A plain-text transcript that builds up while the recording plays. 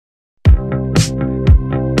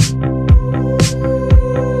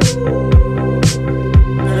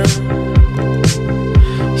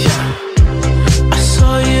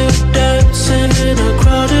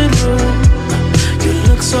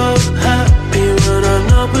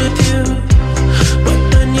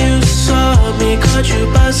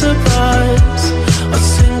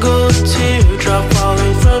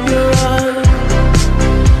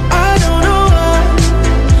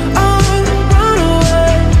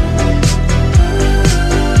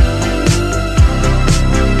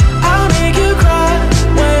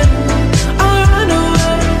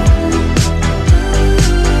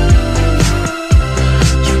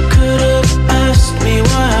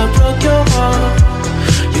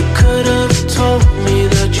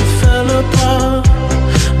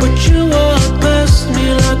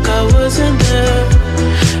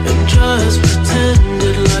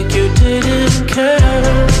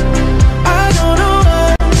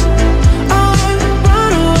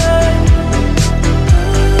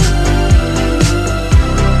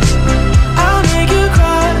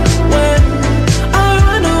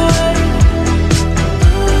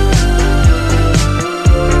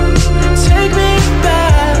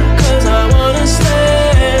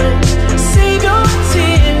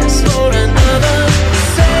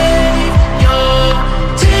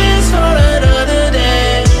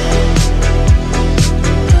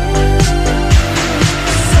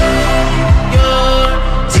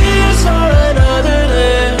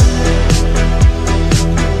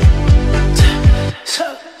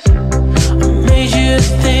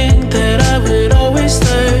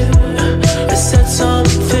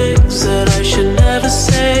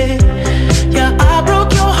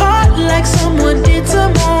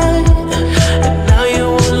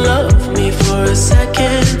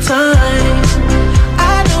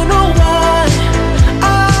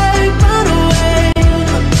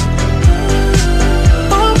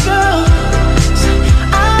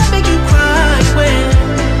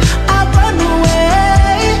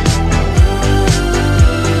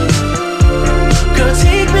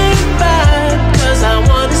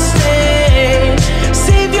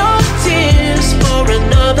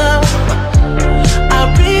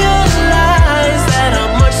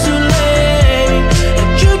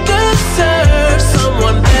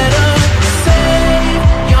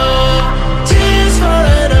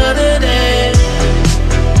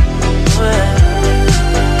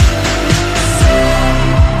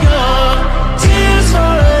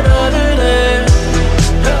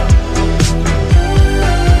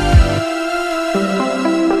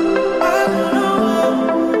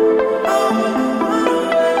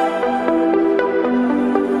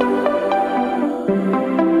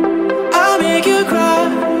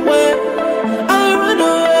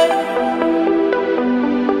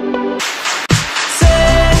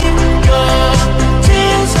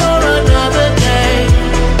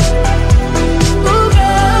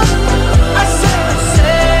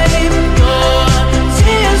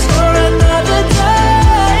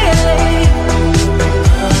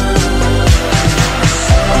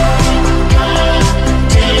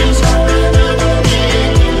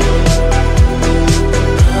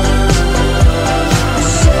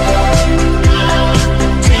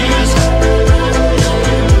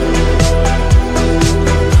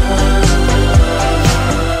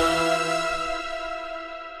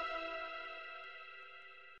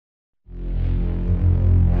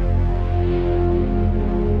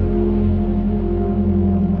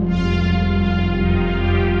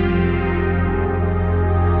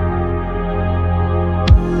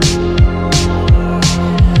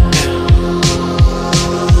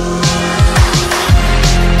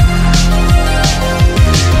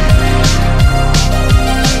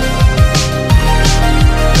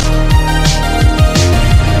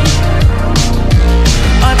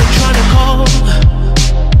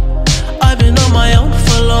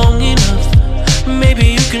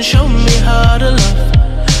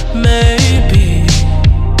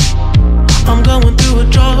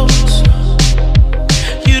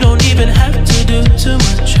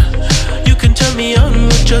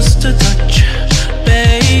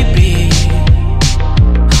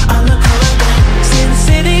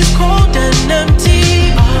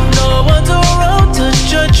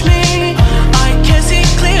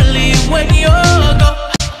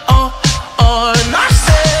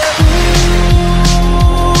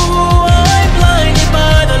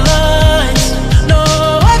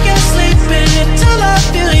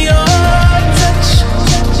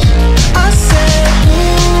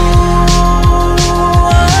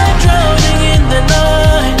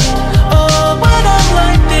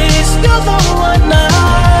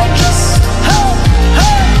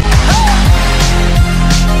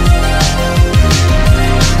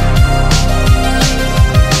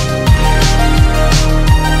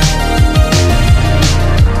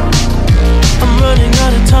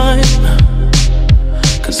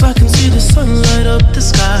can see the sun light up the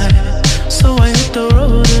sky, so I hit the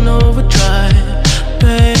road in overdrive,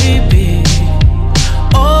 baby.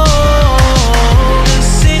 Oh, the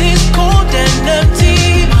city's cold and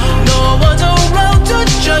empty, no one's around to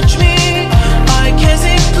judge me. I can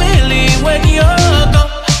see clearly when you're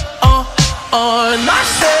gone. And I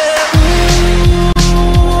said,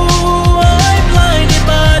 ooh, I'm blinded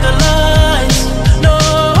by the lights. No,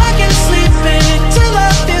 I can't sleep until I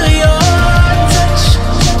feel your touch.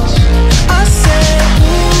 I said,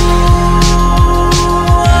 ooh,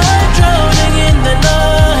 I'm drowning in the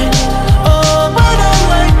night. Oh, but I'm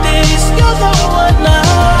like this, you're the one I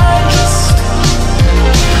trust.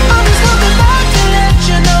 I'm just coming back to let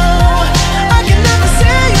you know I can never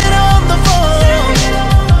say it on the phone.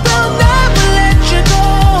 They'll never let you go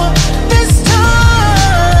this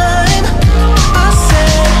time. I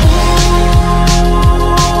said,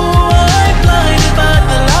 ooh, I'm blinded by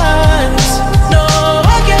the lights. No,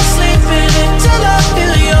 I can't sleep until I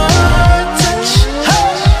feel your touch. Hey,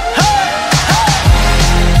 hey,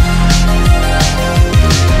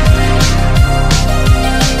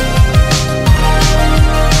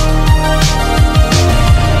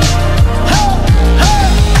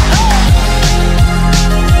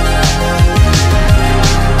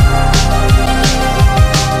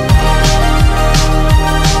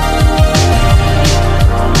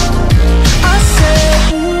 I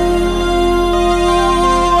said, ooh,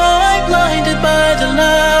 I'm blinded by the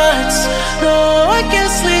lights. No, I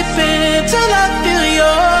can't sleep until I feel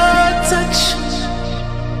your touch.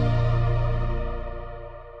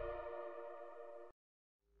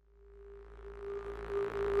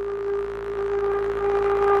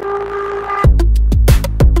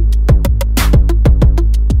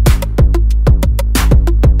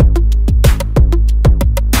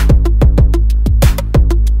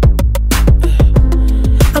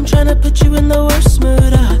 I'm tryna put you in the worst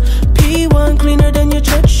mood. P1 cleaner than your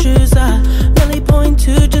church shoes. Belly point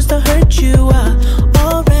 2 just to hurt you.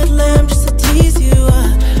 All red lamb just to tease you.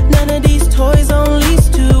 None of these toys on lease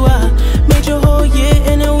to. Made your whole year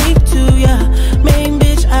in a week too. Yeah, main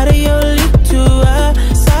bitch out of your league too.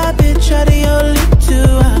 Side bitch out of your league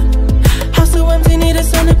too. House so empty, need a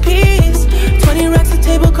centerpiece. 20 racks a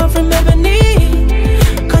table come from ebony.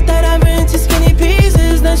 Cut that ivory into skinny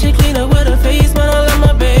pieces. Then she clean up with her face, man, I love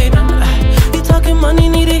my baby. You talking money,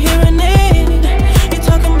 need a hearing aid. You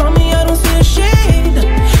talking about me, I don't see a shade.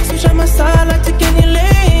 Switch on my side, like take any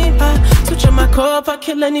lane. Switch on my core if I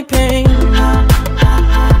kill any pain.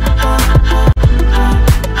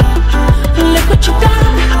 Look what you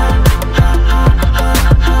done.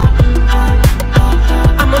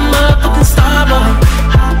 I'm a motherfucking star boy.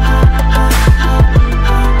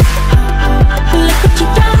 Look what you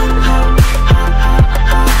done.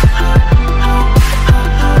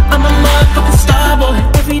 I'm a motherfucking star boy.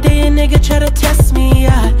 Every day a nigga try to test me,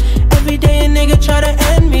 yeah. Every day a nigga try to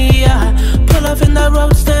end me, yeah. Pull off in that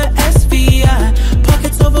roadster SV, yeah.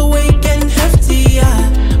 Pockets overweight, getting hefty,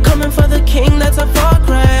 yeah. Coming for the king, that's a far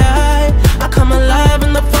cry. I come alive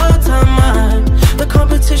in the fall time. The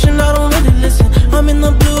competition, I don't really listen. I'm in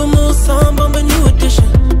the blue moon, song, bumping new edition.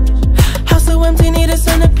 House so empty, need a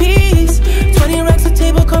centerpiece. 20 racks a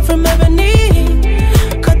table come from ebony.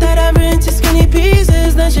 Cut that ivory into skinny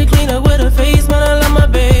pieces. Then she clean up with her face, man, I love my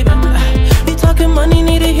baby. You talking money,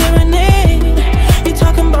 need a hearing aid. You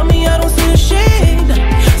talking about me, I don't see a shade.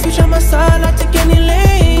 Switch on my side, I take any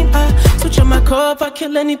lane. Switch on my core if I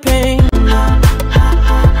kill any pain.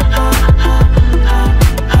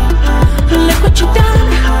 Look what you done.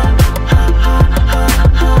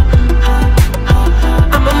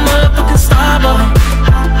 I'm a motherfucking star boy.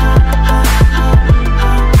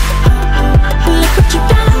 Look what you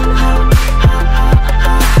done.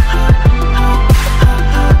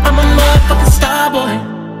 I'm a motherfucking star boy.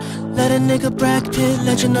 Let a nigga Brad Pitt,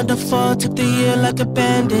 legend of the fall, took the year like a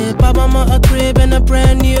bandit. Bought mama a crib and a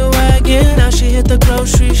brand new wagon. Now she hit the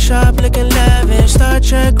grocery shop looking lavish. Star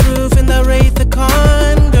Trek roof in the Wraith the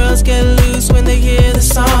Con. Girls get loose when they hear the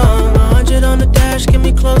song. 100 on the dash, get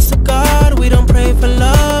me close to God. We don't pray for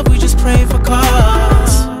love, we just pray for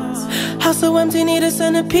cause. House so empty, need a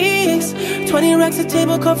centerpiece. 20 racks a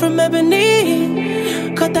table come from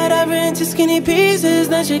ebony. Cut that ivory into skinny pieces.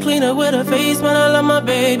 Then she clean up with her face, man, I love my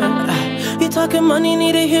baby. You talking money,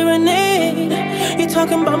 need a hearing aid. You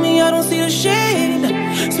talking about me, I don't see a shade.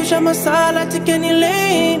 Switch on my side, I take any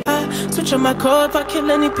lane. Switch on my core if I kill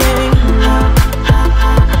any pain.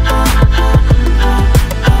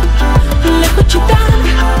 Look what you done.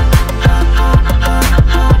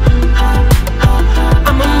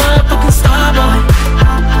 I'm a motherfucking star boy.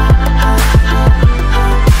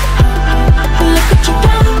 Look what you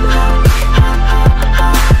done.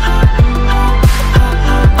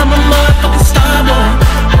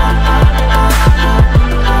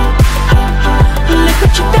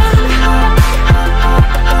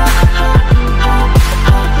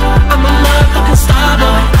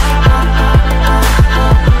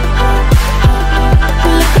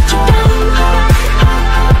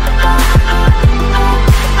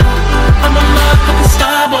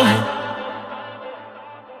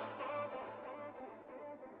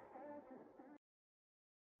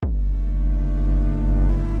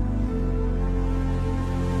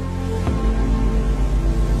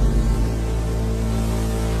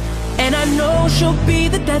 she'll be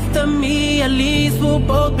the death of me, at least we'll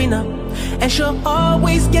both be numb. And she'll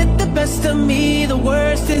always get the best of me, the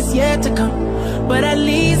worst is yet to come. But at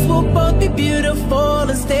least we'll both be beautiful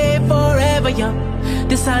and stay forever young.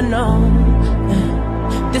 This I know,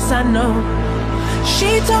 this I know.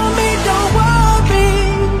 She told me don't worry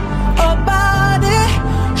about it.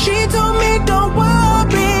 She told me don't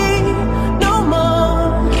worry no more.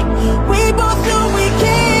 We both know we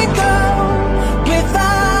can't go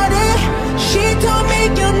without it. She told me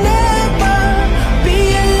you'll never be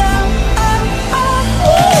alone.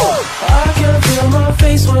 I can feel my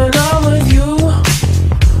face when I'm with you,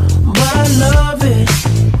 but I love it,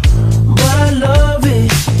 but I love it.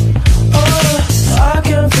 Oh, I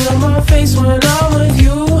can feel my face when I'm with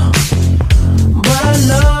you, but I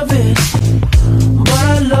love it, but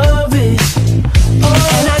I love it.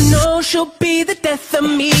 Oh, and I know she'll be the death of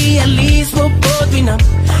me, at least we'll both be numb.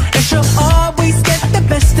 And she'll always get the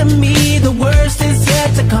best of me, the worst is yet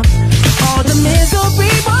to come. All the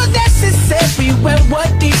misery was necessary when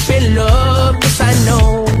we're deep in love. Yes, I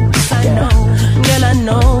know, yes, I know, girl, I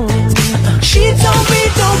know. She told me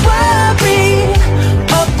don't worry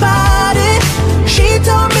about it. She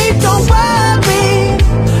told me don't worry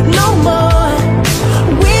no more.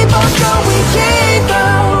 We both know we can't go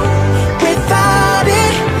without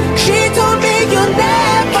it. She told me you'll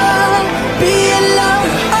never be alone.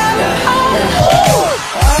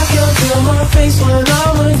 I can feel my face when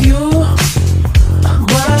I'm with you,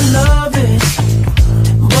 but I love it,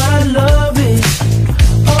 but I love it.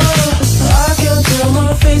 Oh, I can feel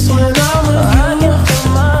my face when I'm with you,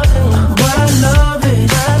 but I love it,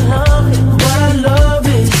 but I love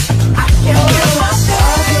it. I can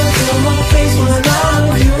feel my face when I'm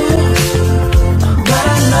with you, but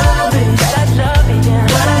I love it, but I love it,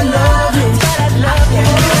 but I love it. I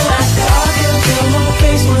can feel my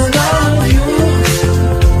face when I'm with you,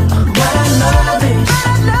 but I love it, but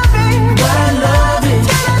I love it.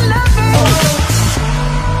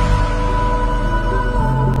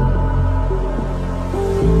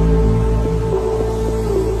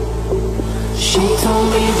 She told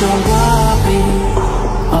me don't worry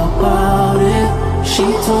about it. She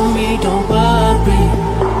told me don't worry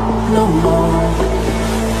no more.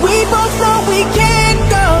 We both know we can't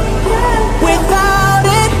go without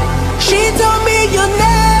it. She told me you'll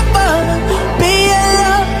never be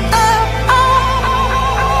alone.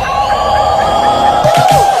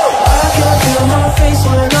 I can feel my face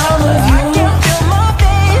when I'm with you,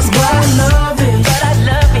 but I love it, but I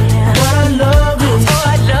love it, but I love it. Oh,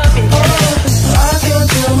 I love it. I can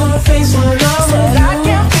feel my face when I'm with you, I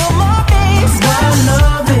can feel my face, but I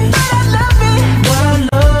love it, but I love it, but I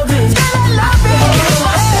love it, but I love it.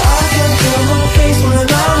 I can feel my face when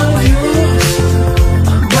I'm with you,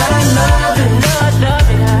 but I love it, but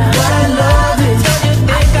I love it. Don't you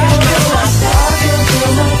think I can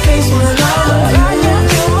feel my face when I'm with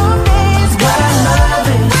you, but I love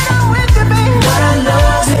it, but I love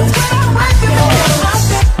it.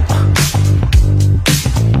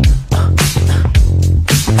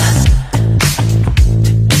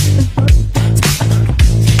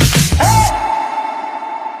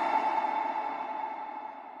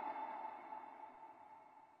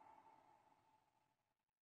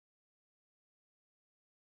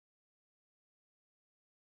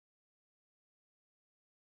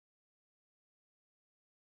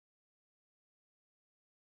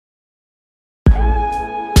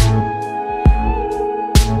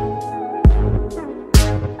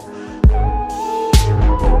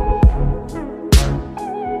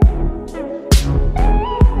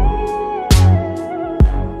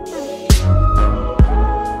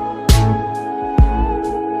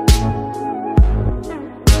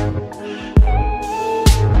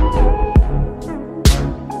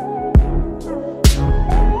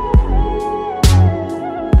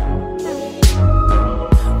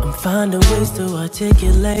 Finding ways to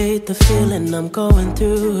articulate the feeling I'm going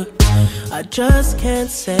through. I just can't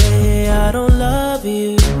say I don't love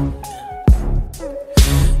you,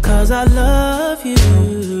 'cause I love you.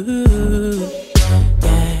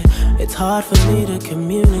 Yeah, it's hard for me to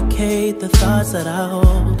communicate the thoughts that I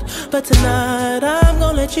hold, but tonight I'm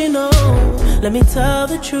gonna let you know. Let me tell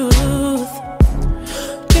the truth,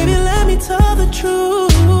 baby, let me tell the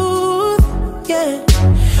truth. Yeah,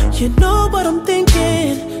 you know what I'm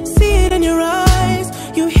thinking, see it in your eyes.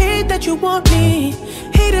 You hate that you want me,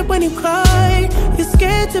 hate it when you cry. You're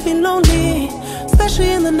scared to be lonely,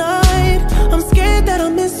 especially in the night. I'm scared that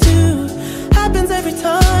I'll miss you, happens every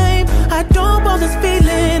time. I don't want this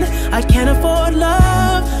feeling, I can't afford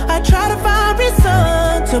love. I try to find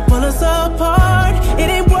reason to pull us apart. It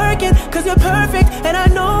ain't working, 'cause you're perfect, and I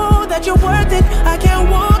know that you're worth it. I can't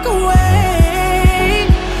walk away.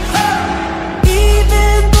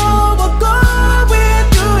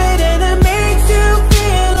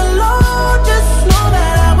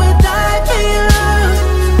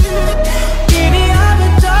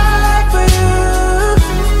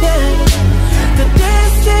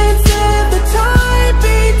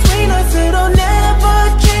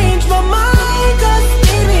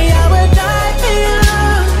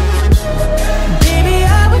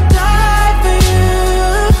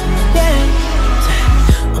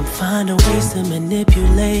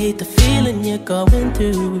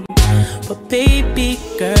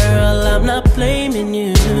 weak, girl, I'm not blaming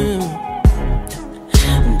you.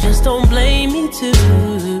 Just don't blame me too,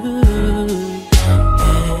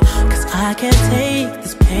 yeah. Cause I can't take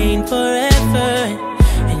this pain forever,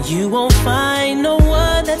 and you won't find no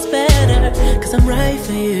one that's better. Cause I'm right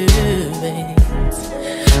for you, babe.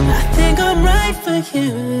 I think I'm right for you,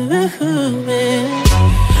 babe.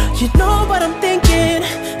 You know what I'm thinking,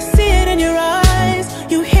 see it in your eyes.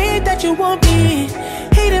 You hate that you want me,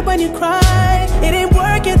 hate it when you cry. It ain't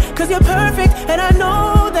working cause you're perfect, and I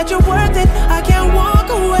know that you're worth it. I can't walk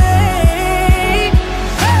away.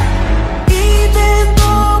 Even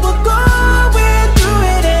though we're going through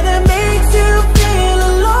it and it makes you feel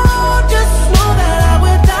alone, just know that I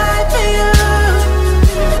would die for you.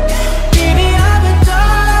 Baby, I would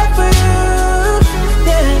die for you,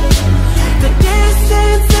 yeah. The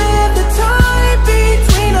distance and the time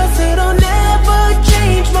between us, it'll never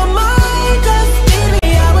change my mind. Cause baby,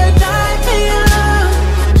 I would die for you.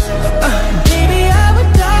 Baby, I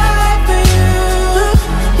would die for you,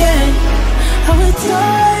 yeah. I would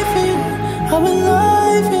die for you, I would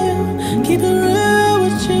lie for you, keep it real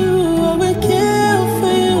with you. I would kill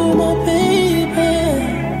for you, my baby.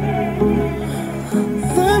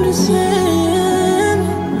 I'm just saying,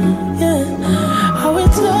 yeah. I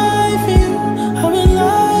would die for you, I would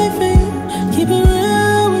lie for you, keep it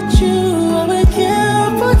real with you. I would kill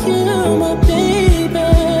for you, my baby.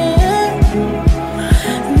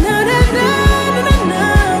 Na na na na na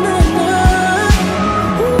na na.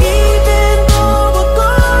 Even though we're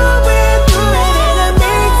going through it and it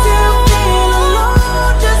makes you feel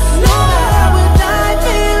alone, just know that I would die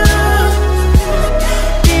for you.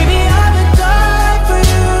 Baby, I would die for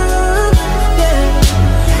you, yeah.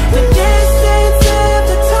 The distance and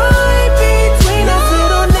the time between us,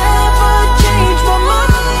 it'll never change my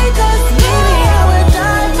mind. Cause baby, I would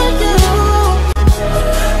die for you.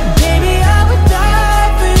 Baby, I would die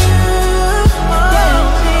for you, yeah.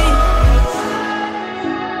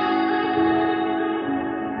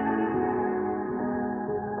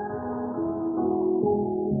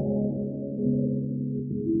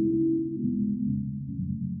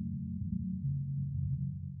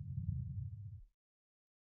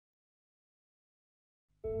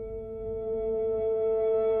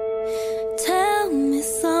 Tell me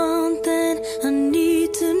something I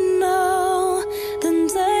need to know, then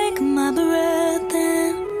take my breath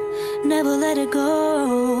and never let it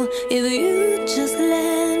go. If you just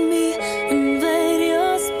let me invade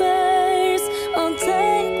your space, I'll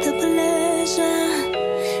take the pleasure,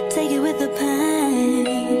 take it with the pain.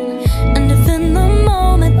 And if in the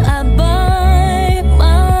moment I bite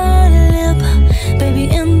my lip, baby,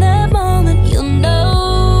 in that moment you'll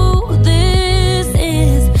know this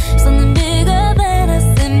is something bigger than us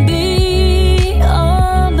and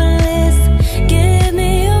beyond bliss. Give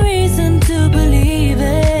me a reason to believe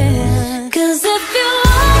it. Cause if you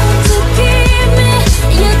want to keep me,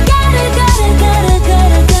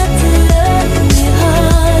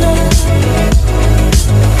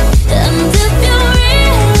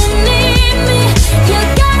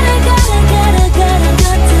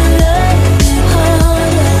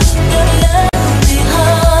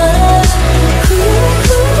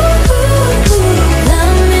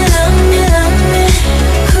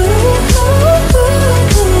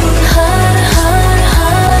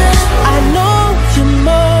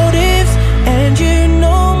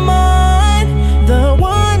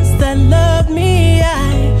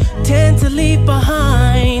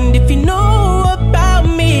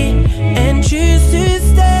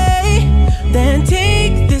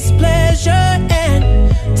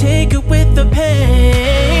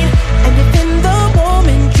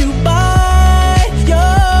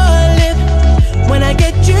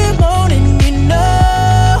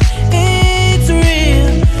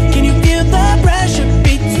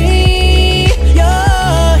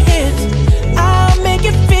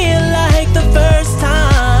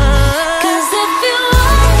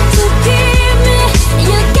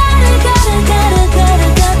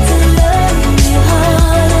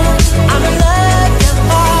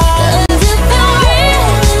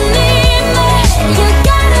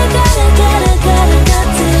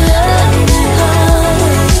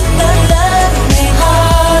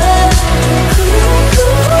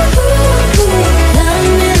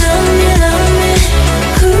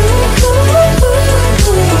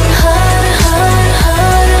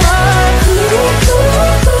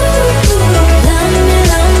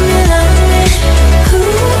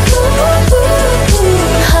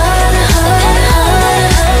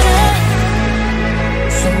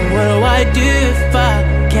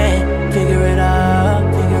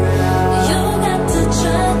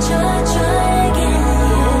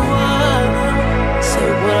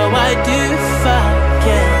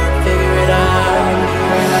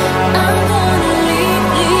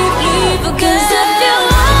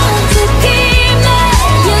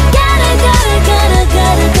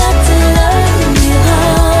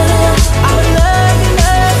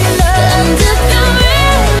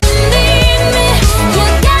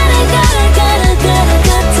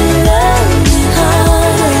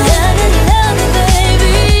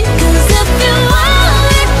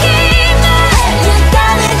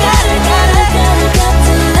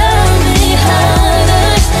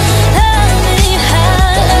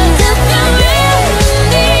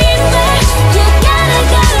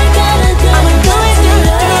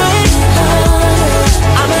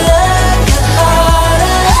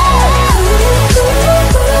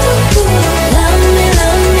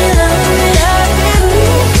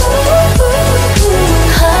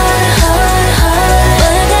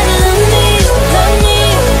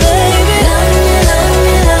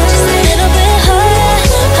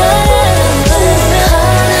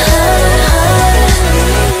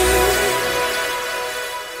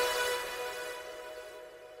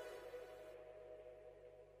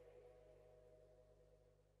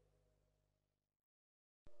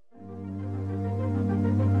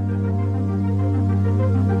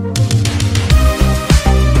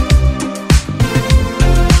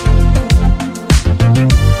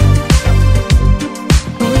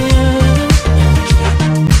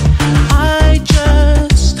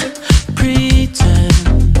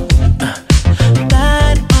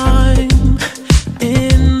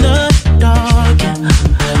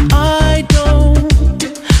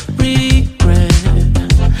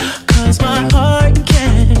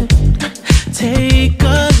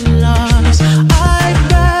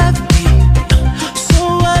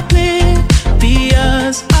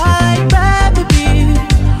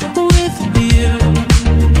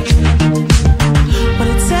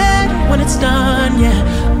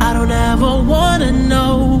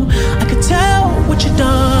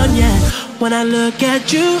 When I look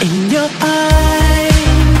at you in your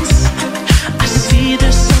eyes, I see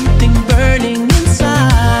there's something burning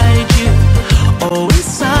inside you. Oh,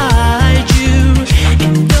 inside you.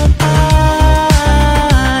 In your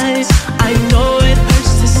eyes, I know it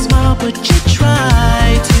hurts to smile, but you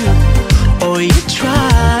try to. Oh, you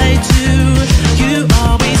try to. You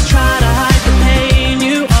always try to hide the pain.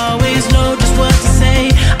 You always know just what to say.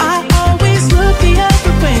 I always look the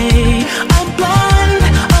other way. I'm blind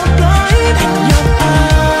in your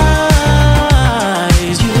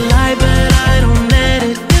eyes. You lie, but I don't let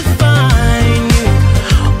it define you.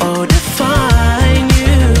 Oh, define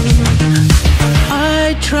you.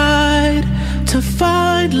 I tried to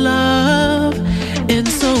find love in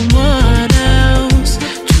someone else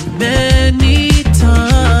too many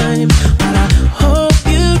times, but I hope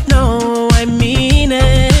you know I mean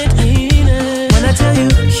it. When I tell you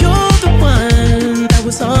you're the one that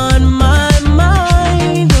was on my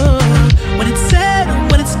mind, oh, when it's said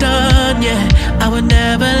and when it's done, yeah, I would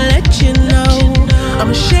never let you know. I'm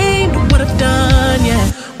ashamed of what I've done,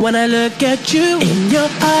 yeah. When I look at you in your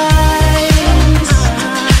eyes,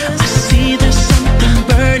 I see there's something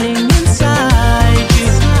burning inside you.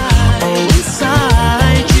 Oh,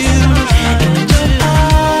 inside you. In your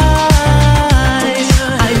eyes,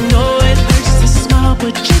 I know it hurts to smile,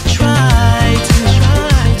 but you try to.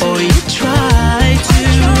 Oh, you try to.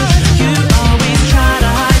 You always try to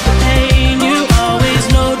hide the pain. You always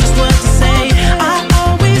know just what to say. I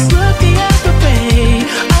always look the other way.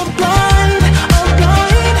 I'm blind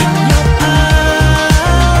in your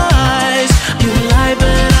eyes. You lie,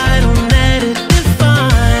 but I don't let it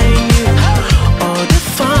define you. Oh,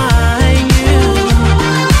 define you.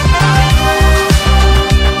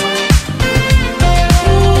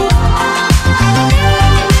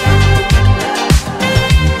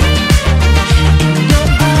 In your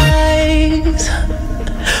eyes,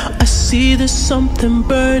 I see there's something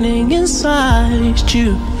burning inside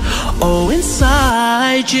you. Oh,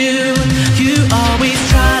 inside you. You always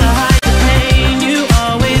try to hide the pain. You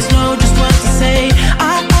always know just what to say.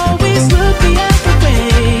 I always look the other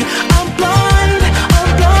way. I'm blind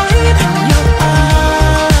in your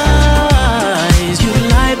eyes. You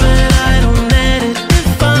lie, but I don't let it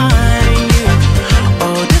define you.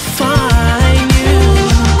 Oh, define you.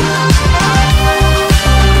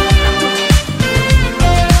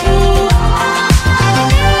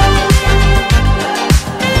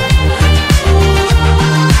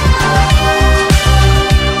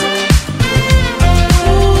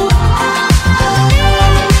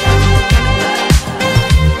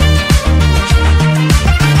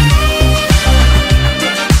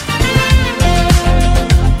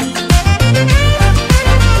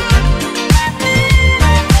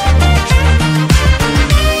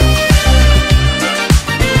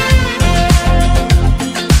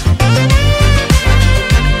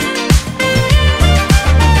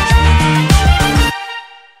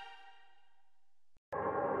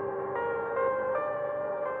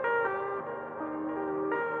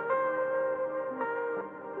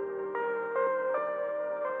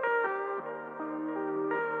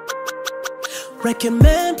 Record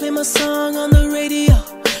man, play my song on the radio.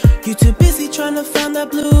 You too busy trying to find that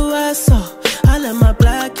blue I saw. I let my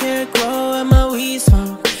black hair grow and my weed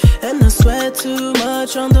smoke, and I sweat too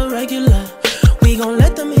much on the regular. We gon'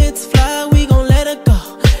 let them hits fly, we gon' let it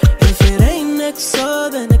go. If it ain't next, so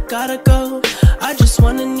then it gotta go. I just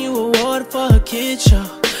won a new award for a kid show.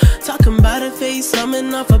 Talking about a face,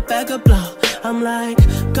 coming off a bag of blow. I'm like,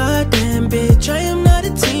 goddamn bitch, I am not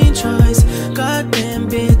a teen choice. Goddamn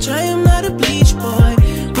bitch, I am not a bleach boy.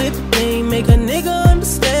 Whip thing, make a nigga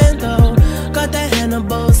understand though. Got that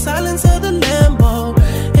Hannibal, silence of the Lambo.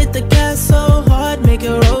 Hit the gas so hard, make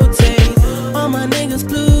it rotate. All my niggas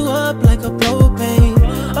blew up like a propane.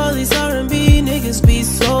 All these R&B niggas be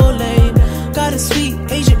so lame. Got a sweet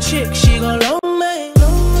Asian chick, she gon' loan me.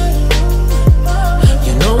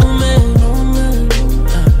 You know me,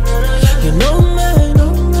 you know me,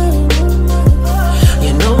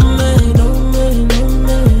 you know me.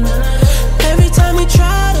 Every time you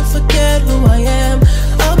try to forget who I am,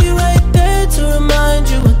 I'll be right there to remind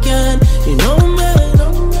you again. You know me,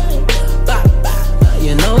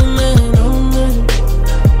 you know me.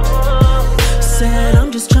 Said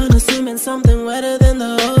I'm just trying to swim in something wetter than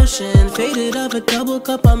the ocean. Faded up a double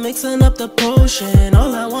cup, I'm mixing up the potion.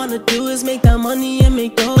 All I wanna do is make that money and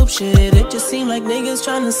make dope shit. It just seem like niggas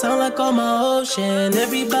tryna sound like all my old shit.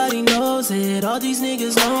 Everybody knows it, all these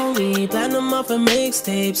niggas lonely. Platinum off a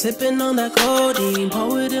mixtape, sipping on that codeine.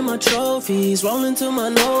 Poet in my trophies, rolling to my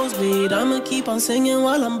nosebleed. I'ma keep on singing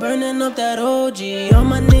while I'm burning up that OG. All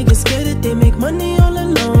my niggas scared that they make money all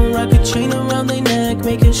alone. Rock a chain around their neck,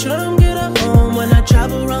 making sure I'm good at home. When I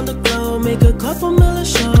travel around the globe, make a couple mil a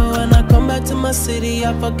show. And I come back to my city,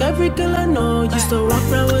 I fuck every girl I know. Used to walk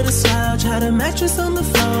around with a slouch, had a mattress on the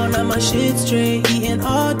floor. Now my shit straight, eating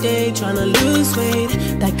all day, tryna lose weight.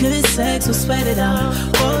 That good sex will sweat it out.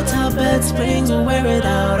 Hotel bed springs will wear it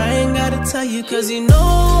out. I ain't gotta tell you cause you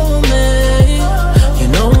know me. You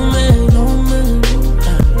know me, know me.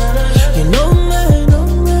 You know me, know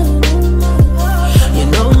me, you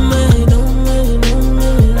know me, know me, know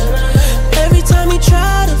me. Every time you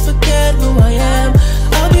try to forget who I am,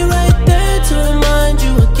 I'll be right there to remind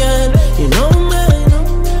you again. You know me, know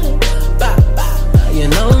me, you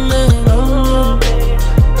know me, know me.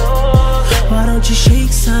 Why don't you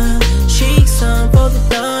shake some for the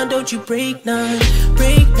dawn? Don't you break none,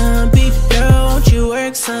 baby girl, won't you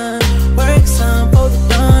work some for the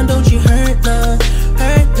dawn? Don't you hurt none,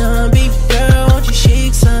 baby girl, won't you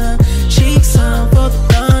shake some for the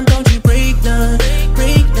dawn? Don't you break none,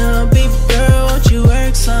 baby girl, won't you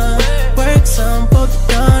work some for the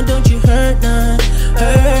dawn? Don't you hurt none,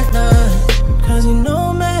 cause you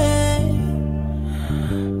know me,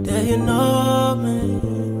 that you know me,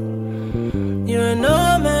 you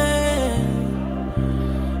know me,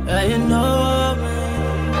 that you know me.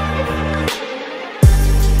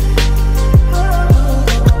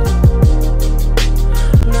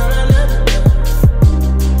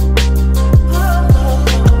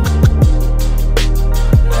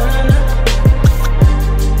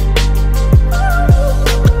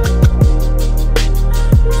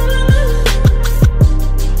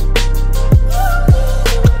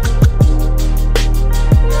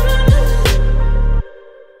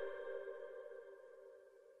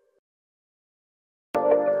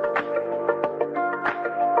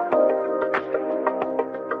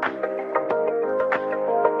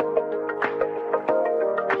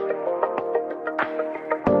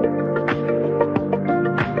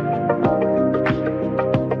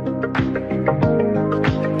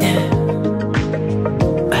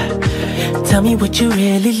 Tell me what you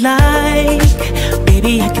really like,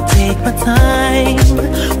 baby, I can take my time.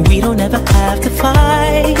 We don't ever have to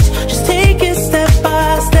fight, just take it step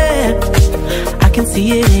by step. I can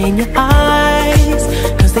see it in your eyes,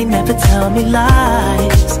 cause they never tell me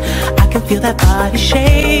lies. I can feel that body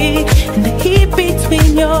shake and the heat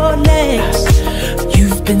between your legs.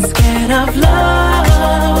 You've been scared of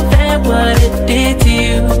love and what it did to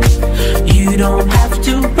you. You don't have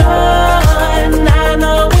to run, I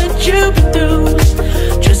know what you've been through.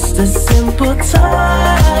 Just a simple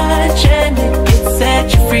touch and it can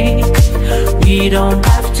set you free. We don't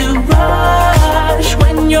have to rush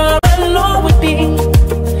when you're alone with me.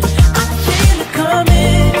 I feel it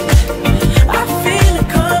coming, I feel it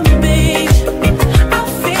coming, babe. I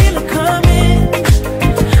feel it coming,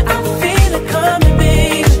 I feel it coming,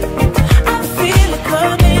 babe. I feel it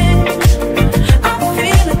coming, I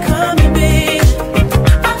feel it coming, babe.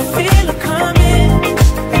 I feel it coming,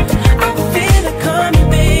 I feel it coming,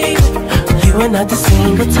 babe. You are not the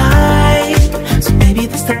single type, so baby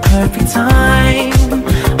this the perfect time.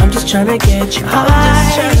 I'm just tryna get you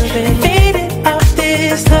high, faded off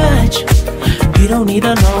this touch. You don't need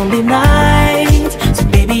a lonely night, so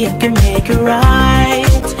baby I can make it right.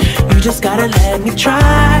 You just gotta let me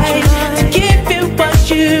try to give you what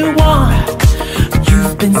you want.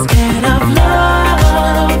 You've been scared of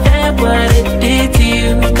love and what it did to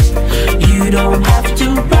you. You don't have to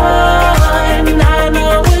run, I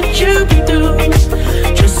know what you've been through.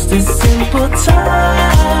 Just a simple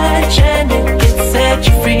touch and it can set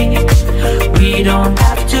you free. We don't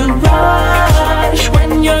have to rush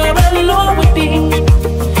when you're alone with me.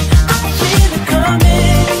 I feel it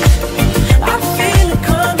coming, I feel it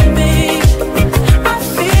coming, babe. I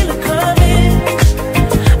feel it coming,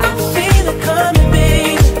 I feel it coming,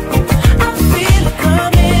 babe. I feel it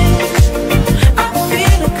coming, I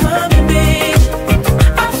feel it coming, babe.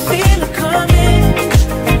 I feel it coming,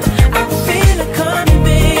 I feel it coming,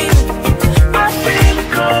 babe. I feel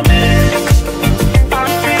it coming, I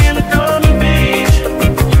feel it coming, babe.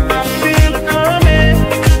 I feel it coming,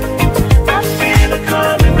 I feel it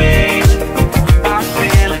coming, babe. I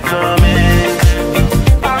feel it coming,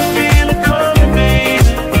 I feel it coming, babe.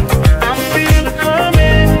 I feel it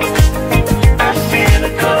coming, I feel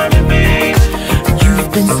it coming, babe. You've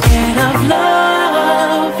been scared of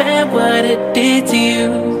love and what it did to you.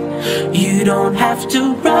 You don't have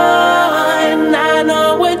to run, I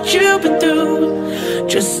know what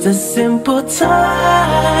Just a simple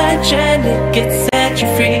touch and it can set you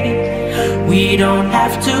free. We don't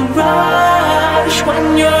have to rush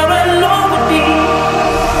when you're alone with me.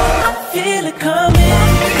 I feel it coming.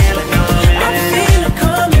 I feel it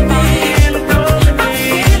coming, babe. I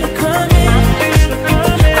feel it coming.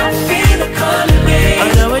 I feel it coming, babe. I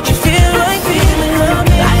know what you feel like feeling.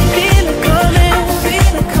 I feel it coming. I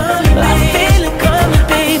feel it coming, babe. I feel it coming,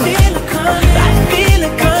 baby. I feel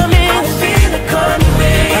it coming. I feel it coming,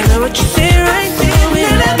 babe. I know what you feel right there.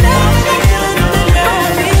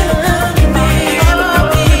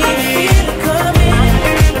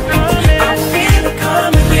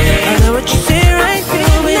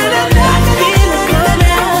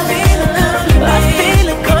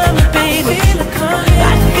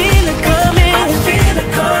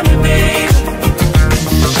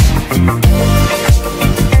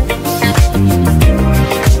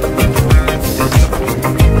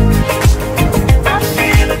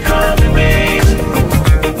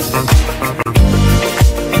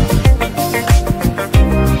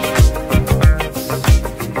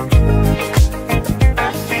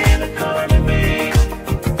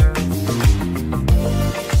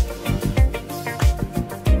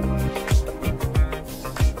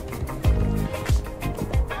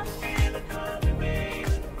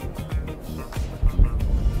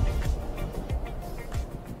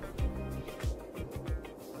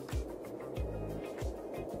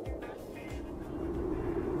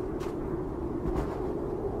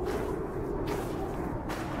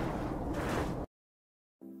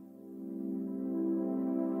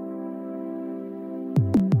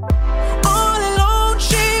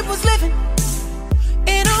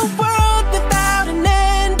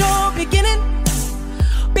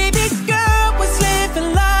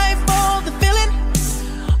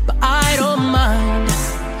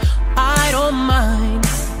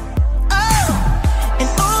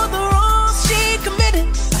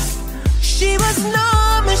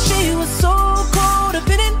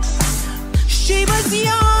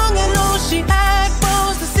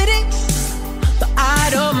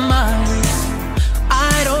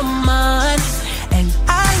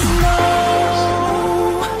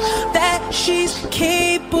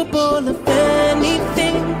 Capable of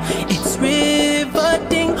anything, it's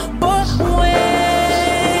riveting. But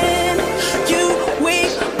when you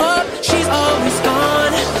wake up, she's always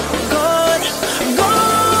gone, gone,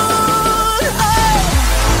 gone. Oh,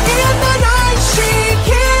 in the night she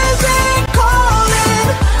hears it calling.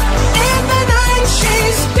 In the night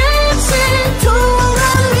she's dancing to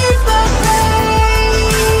relieve the pain.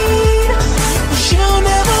 She'll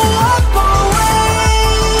never walk away.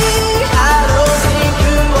 I don't think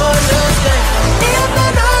you understand.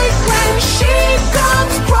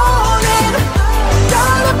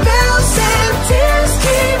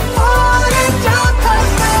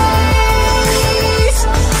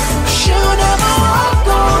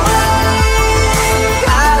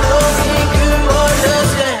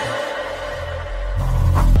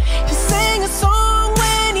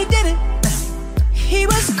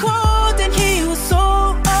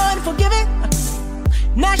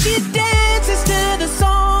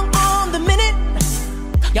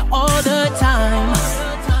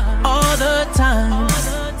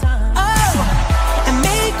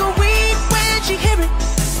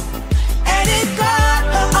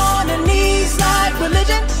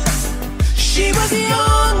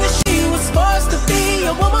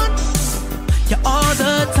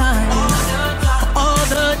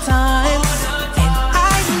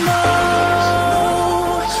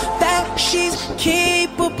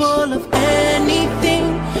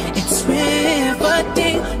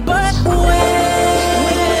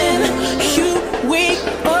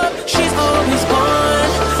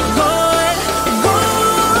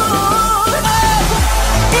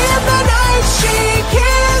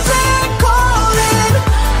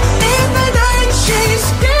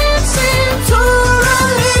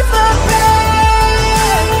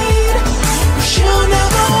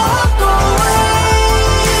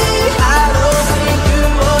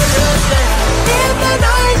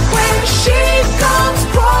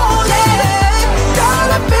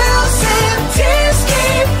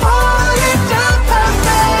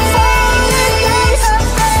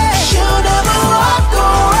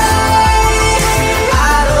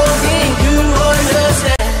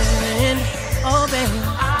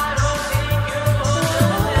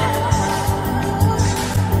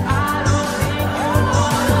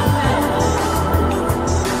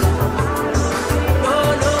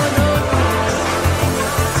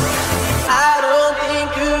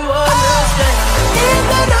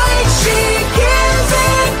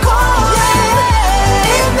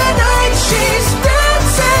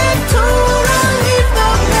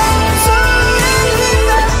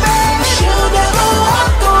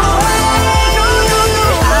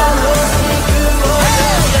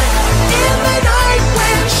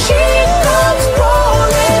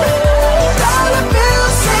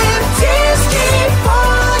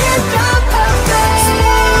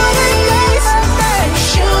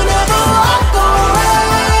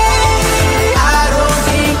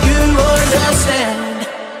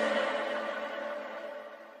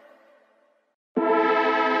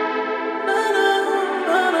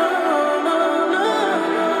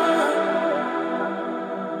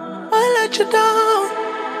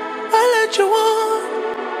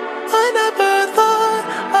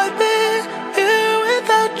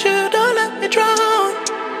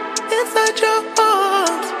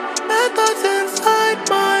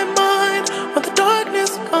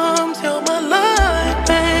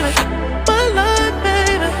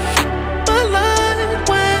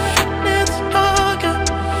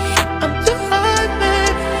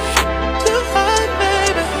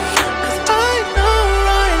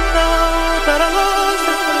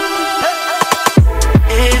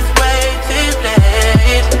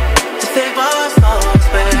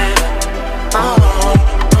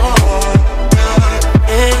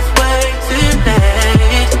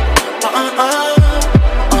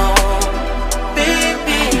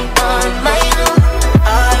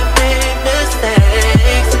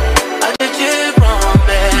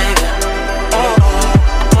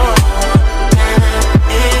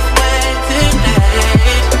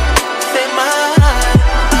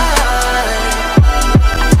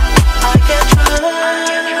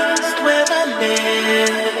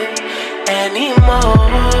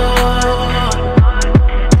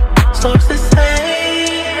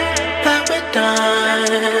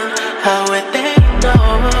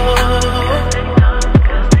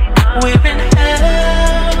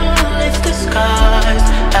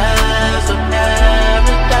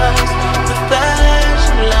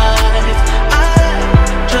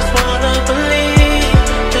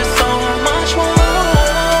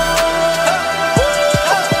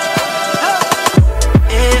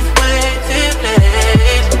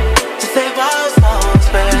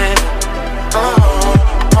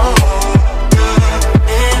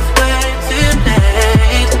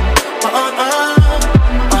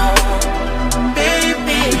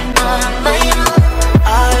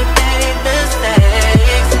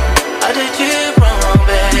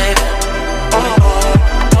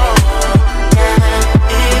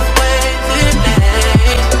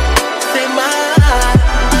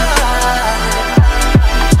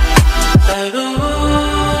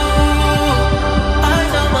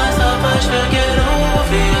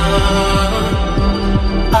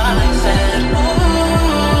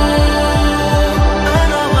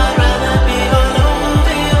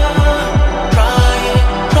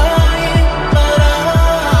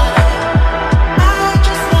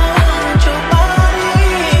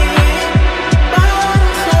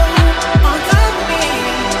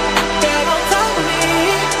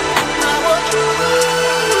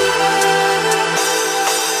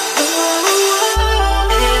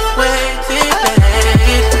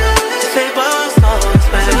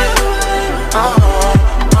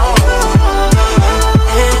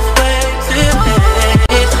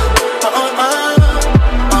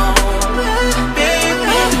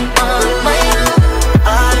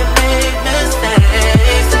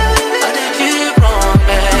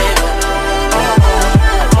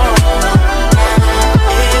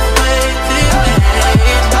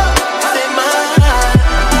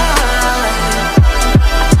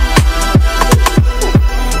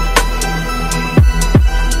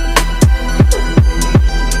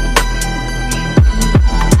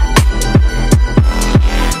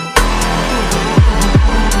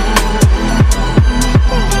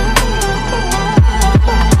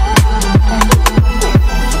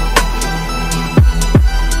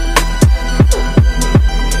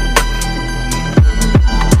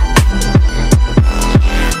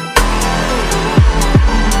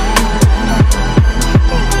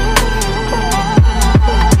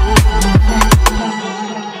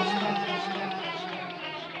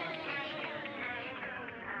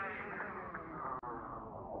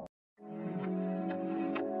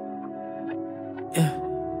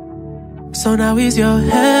 So now he's your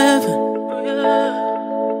heaven.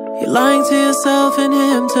 You're lying to yourself and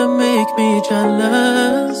him to make me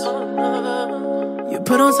jealous. You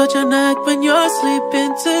put on such an act when you're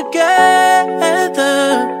sleeping together.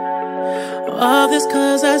 All this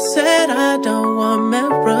cause I said I don't want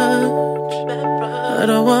marriage. I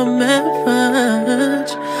don't want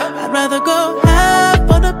marriage. I'd rather go half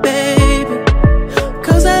on a baby,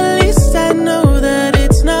 cause at least I know that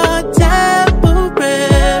it's not temporary.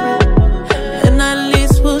 And at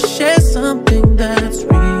least we'll share something that's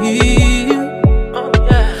real.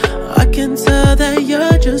 I can tell that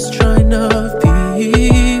you're just trying to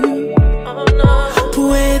feel.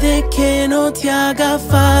 Puede que no te haga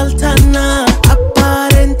falta nada,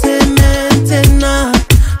 aparentemente nada.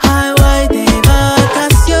 Highway de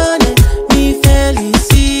vacaciones, mi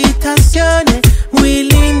felicitaciones. Muy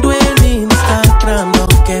lindo en Instagram lo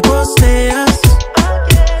que posteas,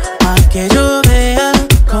 pa' que yo vea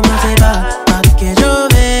cómo te va, pa' que yo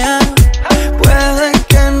vea. Puede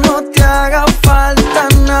que no te haga falta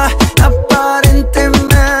nada,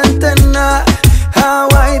 aparentemente nada.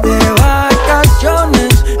 Hawaii de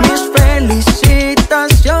vacaciones, mis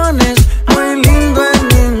felicitaciones. Muy lindo en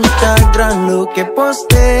Instagram lo que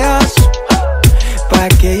posteas, pa'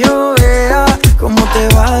 que yo vea cómo te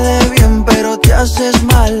va de bien, pero te haces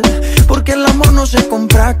mal, porque el amor no se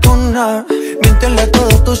compra con nada. Miéntele a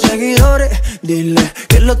todos tus seguidores, dile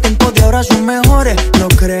que los tiempos de ahora son mejores. No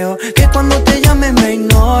creo que cuando te llame me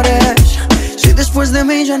ignores, si después de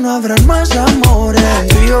mí ya no habrán más amores.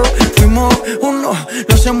 Tú y yo fuimos uno,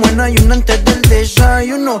 no se muera y uno antes del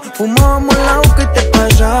desayuno. Fumábamos la boca y te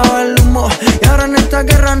pasaba el humo, y ahora en esta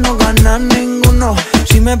guerra no gana ninguno.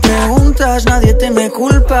 Si me preguntas, nadie tiene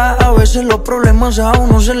culpa, a veces los problemas a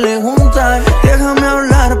uno se le juntan. Déjame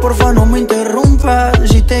hablar, porfa, no me interrumpas.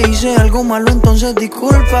 Si te hice algo malo, entonces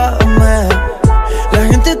discúlpame. La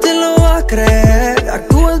gente te lo va a creer,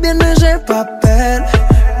 actúas bien ese papel,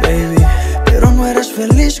 baby, pero no eres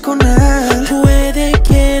feliz con él. Puede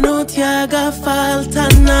que no te haga falta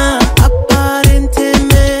nada,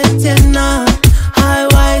 aparentemente nada.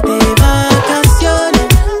 Highway de vacaciones,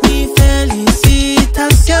 mi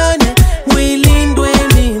felicitaciones. Muy lindo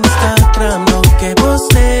en Instagram lo que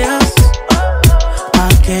posteas, pa'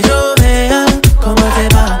 que yo vea cómo te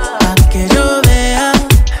va, pa' que yo vea.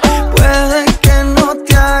 Puede que no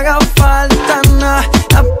te haga falta nada,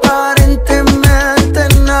 aparentemente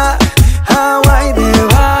nada. Hawaii de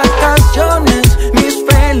vacaciones, mis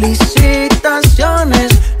felicitaciones.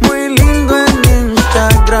 Muy lindo en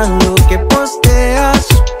Instagram lo que posteas,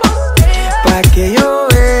 pa' que yo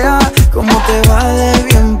vea cómo te va de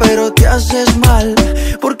bien, pero te haces mal,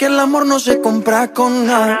 porque el amor no se compra con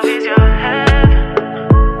nada.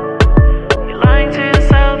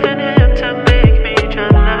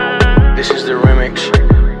 This is the remix.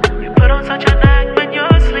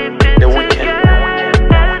 The Weekend.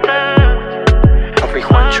 Papi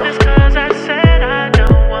Juancho.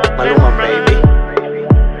 Maluma, baby.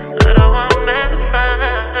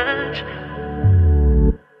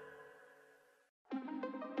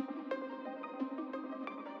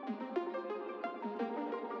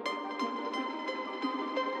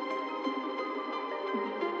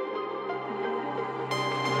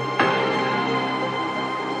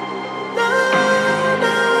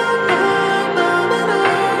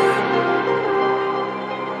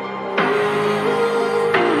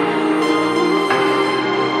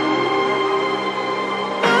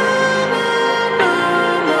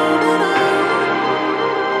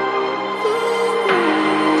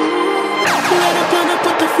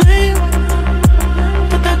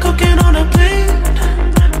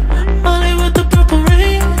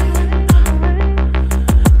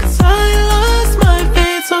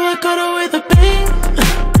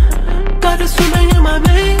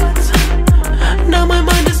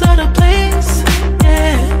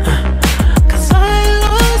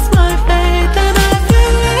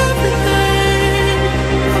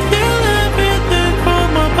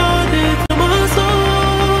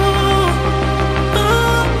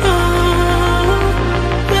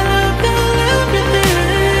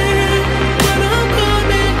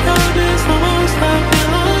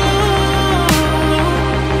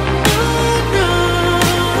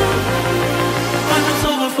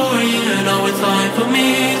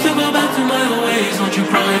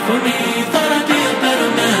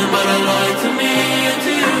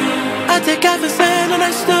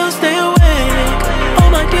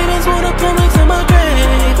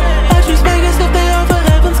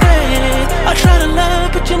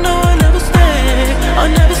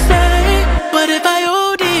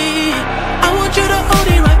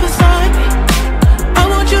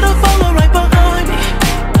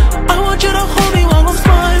 I want you to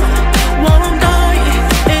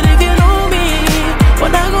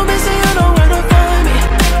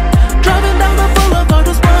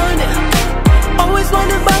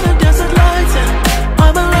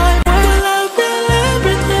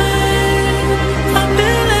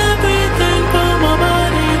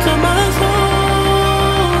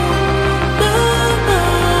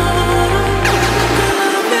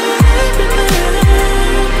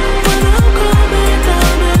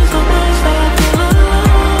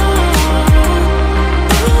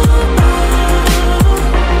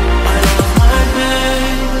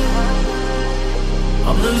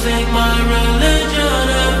my religion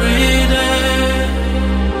every day.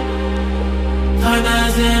 Time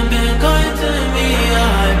hasn't been kind to me,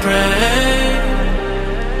 I pray.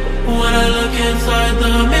 When I look inside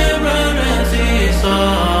the mirror and see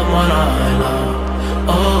someone I love,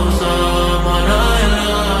 oh, someone I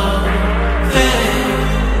love,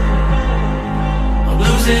 hey, I'm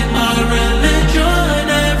losing my religion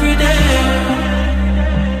every day.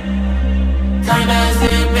 Time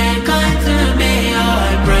hasn't been kind to me, I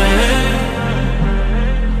pray.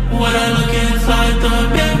 When I look inside the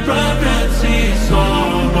mirror and see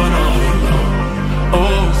someone I love,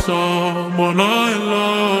 oh, someone I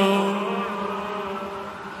love.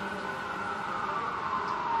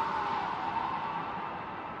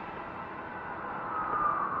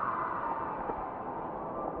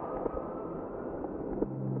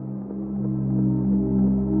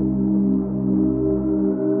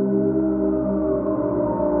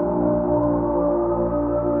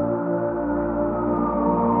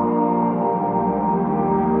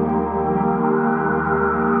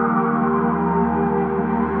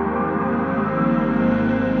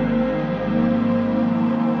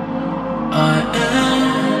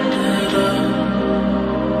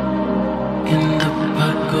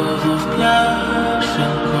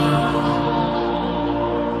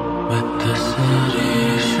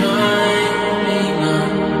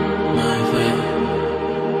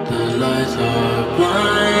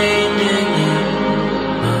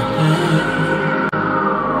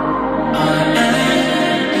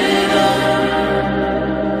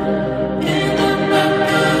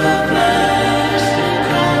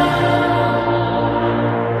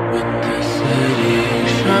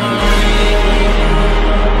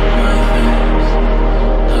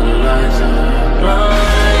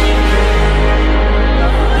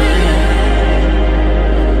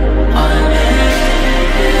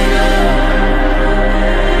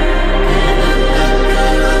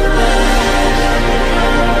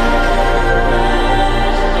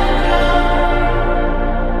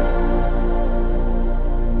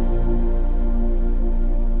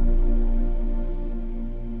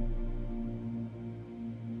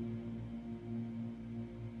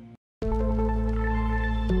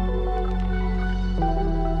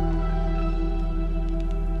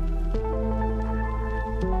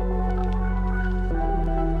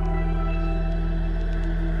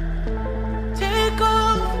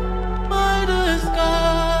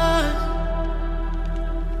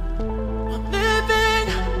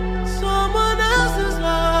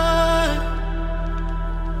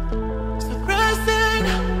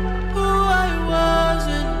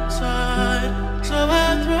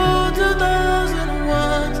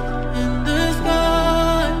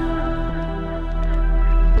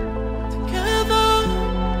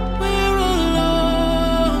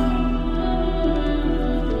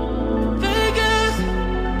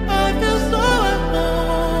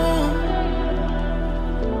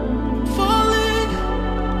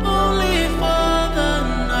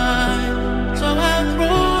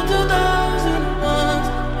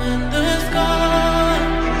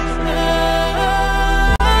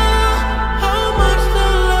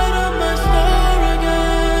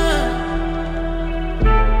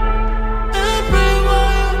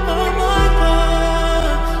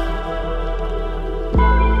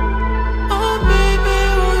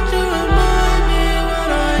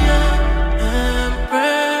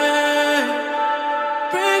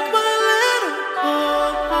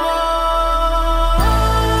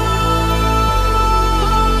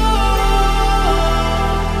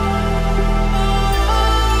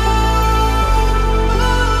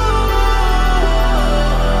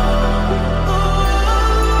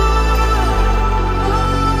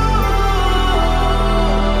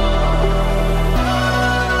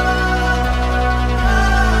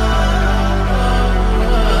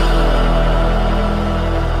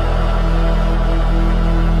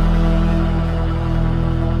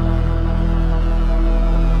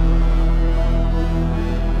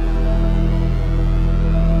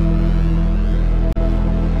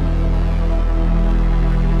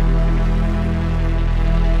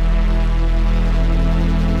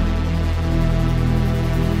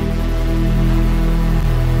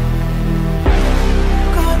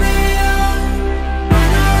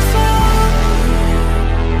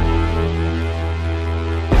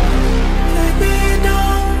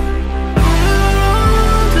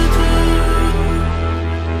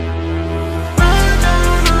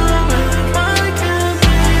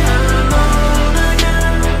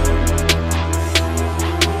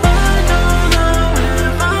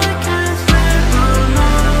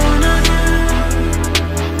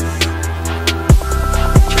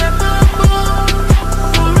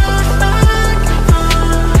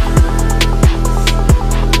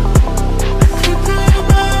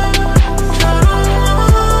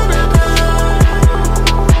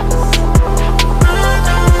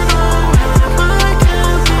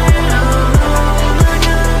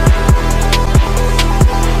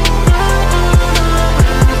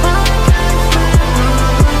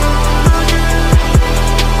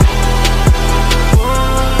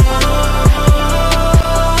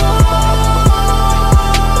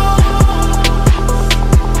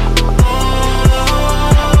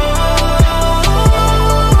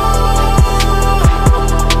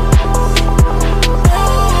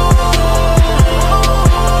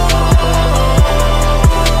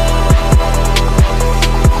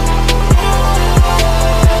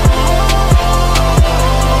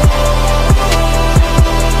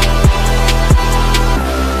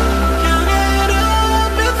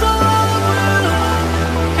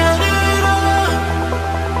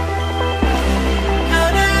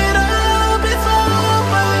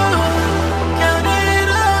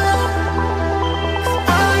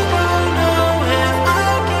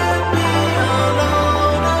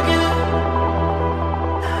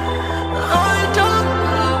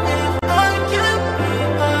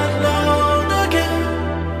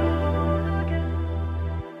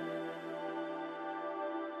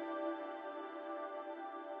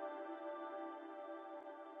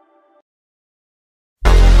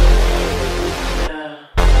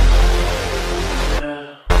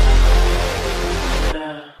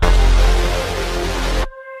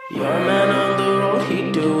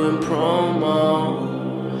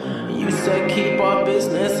 said keep our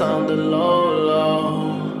business on the low, low.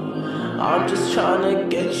 I'm just trying to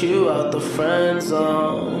get you out the friend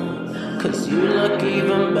zone, 'cause you look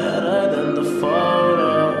even better than the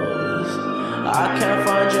photos. I can't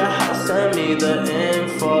find your house, send me the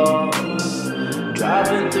info.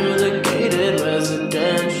 Driving through the gated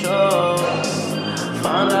residential,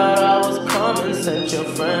 found out I was coming, sent your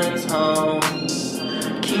friends home.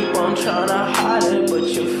 Keep on trying to hide it, but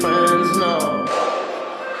your friends know.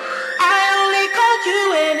 I only call you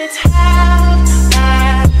when it's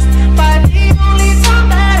half-past, but the only time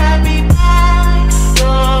that I be by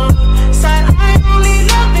your side. I only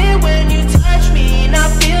love it when you touch me, not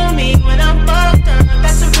feel me when I'm fucked up.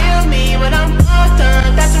 That's a real me when I'm fucked up.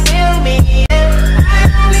 That's a real me. Yeah. I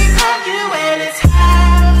only call you when it's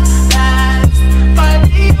half-past, but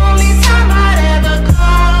the only time I'd ever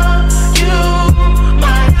call you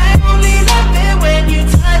mine. I only love it when you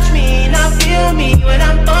touch me, not feel me when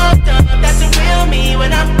I'm fucked up. That's a real me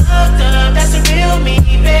when I'm fucked up. That's a real me,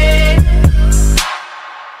 babe.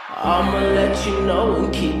 I'ma let you know and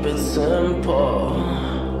keep it simple.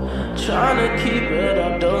 Trying to keep it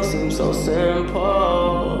up don't seem so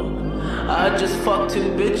simple. I just fucked 2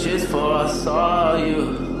 bitches before I saw you,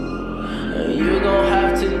 and you gon'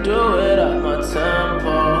 have to do it at my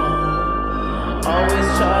tempo. Always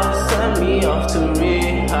try to send me off to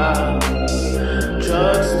rehab.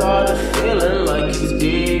 Drugs started feeling like it's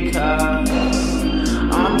decaf.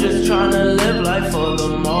 I'm just trying to live life for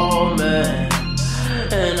the moment,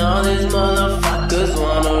 and all these motherfuckers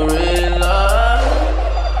wanna realize.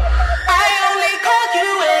 I only call you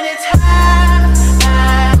when it's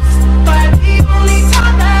half-past, but the only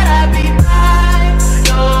time that I be by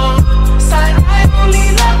your side. I only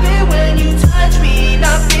love it when you touch me,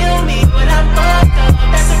 not feel me when I'm fucked up.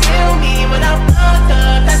 That's a real me when I'm fucked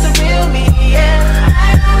up. That's a real me, yeah. I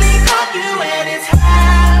only call you when it's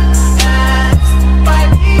half-past, but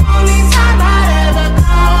the only time I'd ever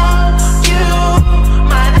call you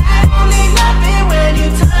mine. I only love it when you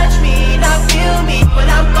touch me, not feel me when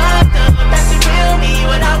I'm fucked up. That's a real me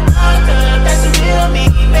when I'm fucked up. That's a real me,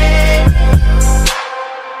 babe.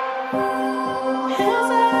 Hills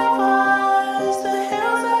have eyes, the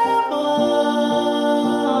hills have eyes.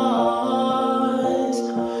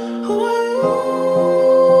 Who are you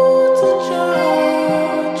to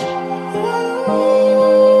judge? Who are you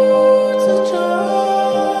to judge?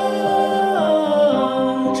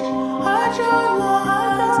 Hide your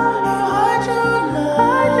lies, you hide your lies.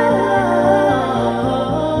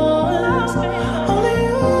 Only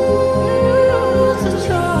you to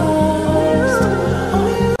trust.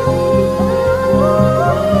 Only you.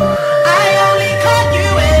 I only call you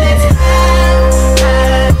when it's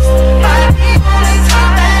half-past, but the only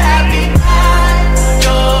time that I be by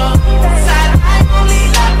your side. I only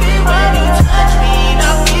love it when you touch me,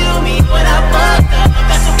 not feel me when I'm fucked up.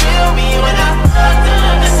 That's a real me when I'm fucked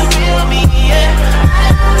up. That's a real me, yeah. I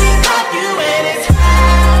only call you when it's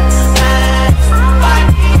half-past, but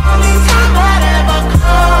the only time I'd ever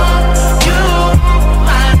call you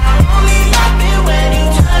mine. I only love it when you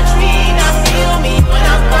touch me, not feel me when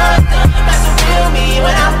I'm fucked up. That's a real me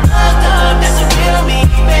when I'm fucked up. That's a real me,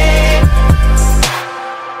 babe.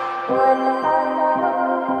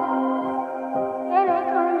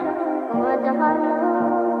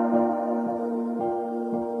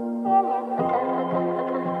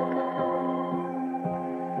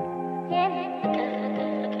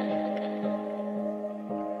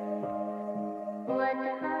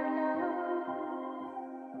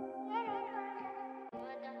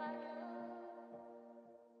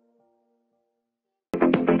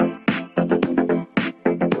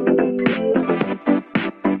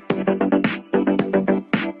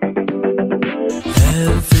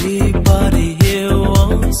 Everybody here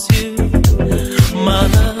wants you, my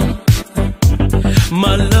love,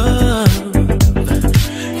 my love.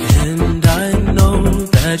 And I know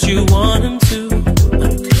that you want him to,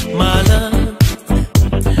 my love,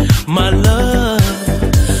 my love.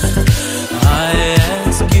 I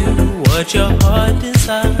ask you what your heart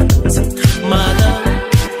desires, my love,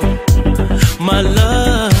 my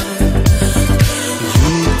love.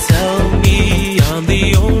 You tell me I'm the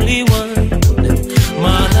only one,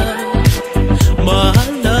 my love, my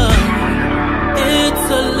love. It's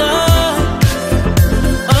a lie,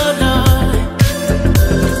 a lie.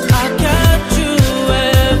 I catch you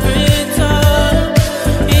every time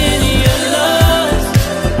in your lies,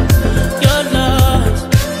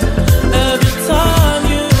 every time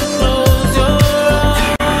you close your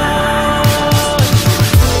eyes.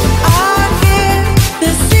 I can't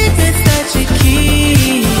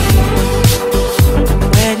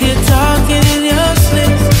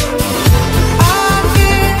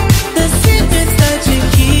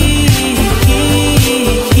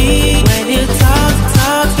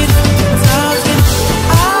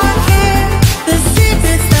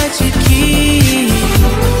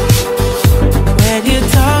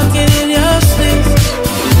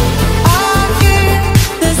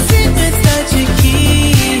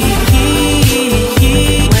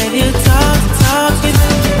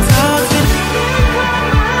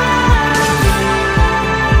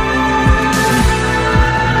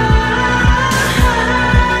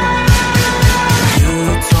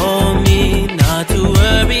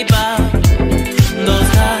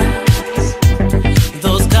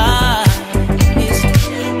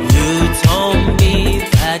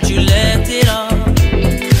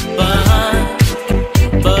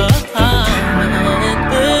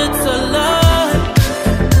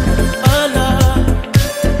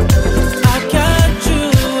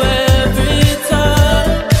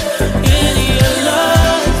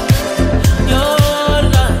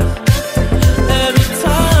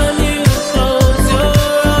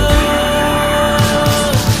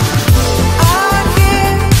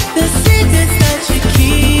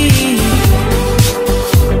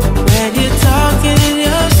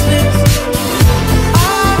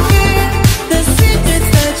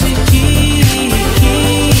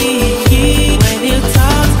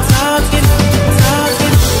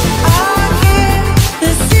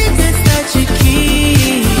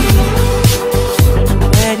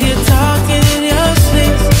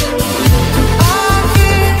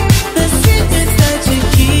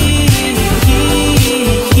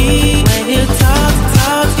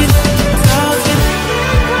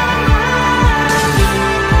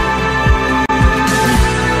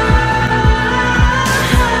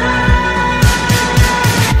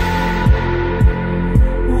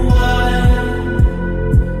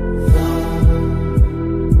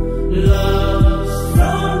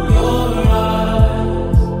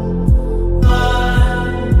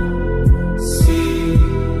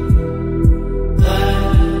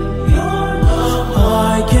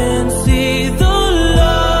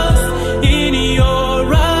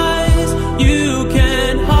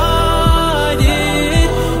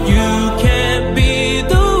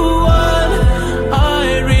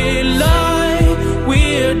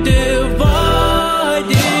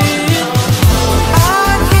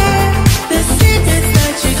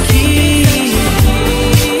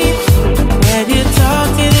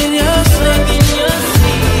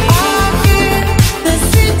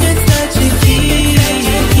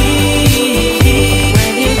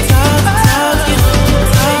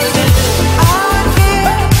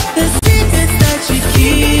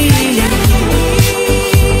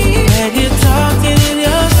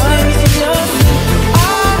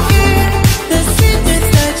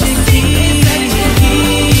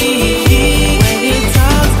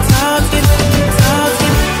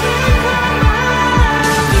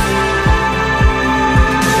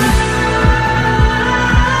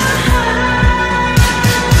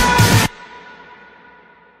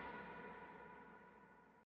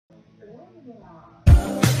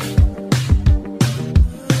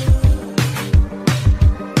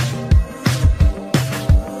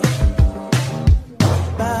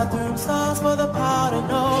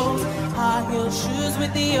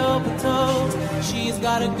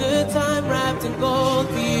got a good time wrapped in gold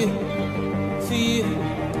for you, for you.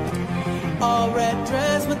 All red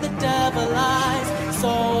dress with the devil eyes,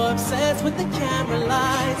 so obsessed with the camera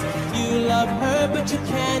lights. You love her but you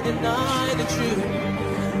can't deny the truth,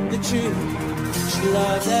 the truth. She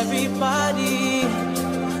loves everybody,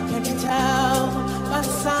 can't you tell by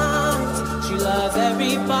the signs? She loves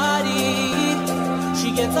everybody, she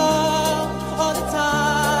gets all the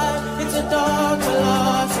time. It's a dark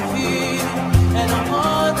philosophy, and I'm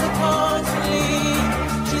haunted constantly.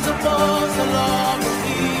 She's a false alarm with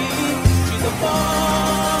me. She's a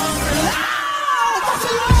false alarm. False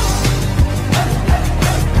alarm.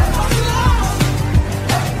 False alarm.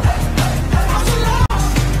 False alarm.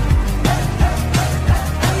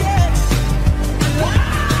 Yeah.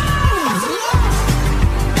 False alarm.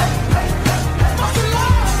 False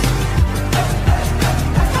alarm.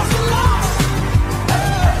 False alarm.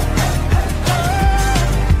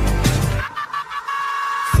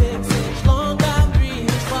 6 inch long, got 3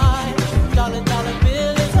 inch wide. Dollar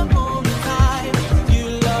bill is her only type. You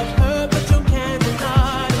love her, but you can't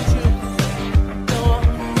deny the truth. No.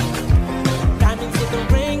 Diamonds in the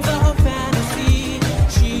rings are her fantasy.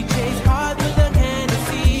 She chased hard with the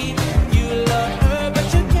Hennessy. You love her, but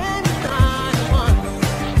you can't deny the one.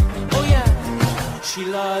 Oh yeah, she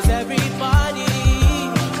loves everybody.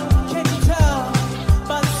 Can't you tell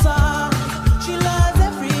by the sign? She loves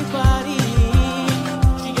everybody.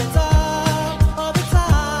 She gets all the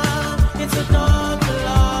time. It's a dark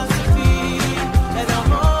philosophy, and I'm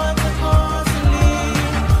haunted constantly.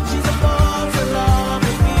 She's a false alarm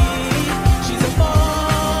with me. She's a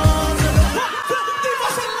false alarm.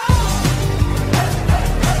 False alarm.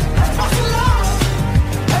 False alarm.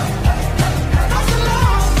 False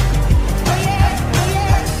alarm. Oh yeah, oh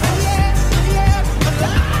yeah, oh yeah, oh yeah.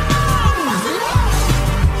 Alarm. False alarm.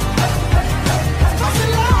 False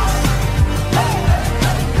alarm.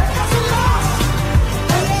 False alarm.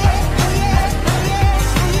 Oh yeah, oh yeah, oh yeah,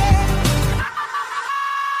 oh yeah.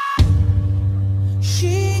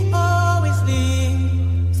 She always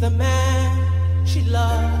leaves the man she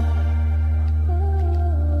loved,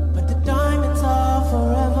 but the diamonds are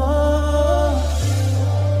forever.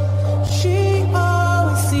 She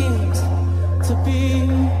always seems to be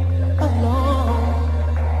alone,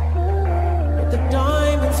 but the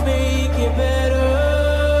diamonds make it better.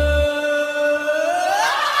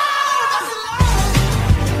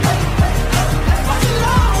 False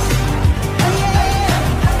alarm. Oh yeah.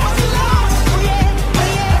 False alarm. Oh yeah. Oh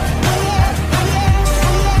yeah. Oh yeah. Oh yeah.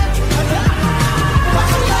 Oh yeah.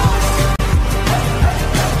 False alarm.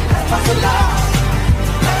 False alarm.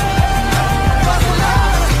 False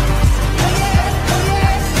alarm. Oh yeah. Oh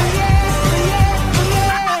yeah. Oh yeah. Oh yeah. Oh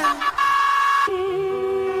yeah.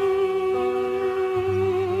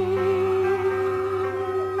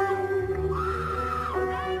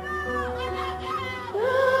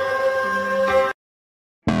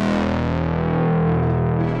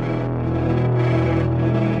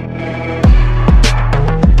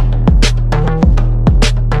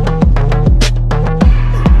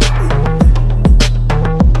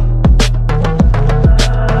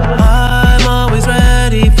 I'm always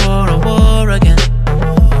ready for a war again.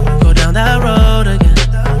 Go down that road again.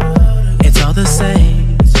 It's all the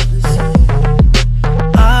same.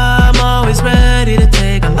 I'm always ready to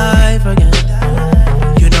take a life again.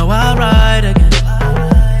 You know I'll ride again.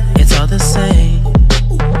 It's all the same.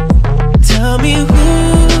 Tell me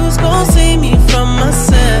who's gonna save me from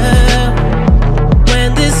myself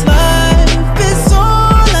when this life is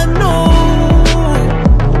all I know.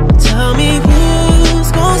 Tell me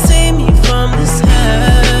who's gonna save me from this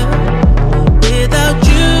hell. Without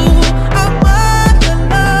you, I'm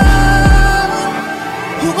alone.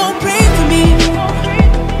 Who gon' pray for me?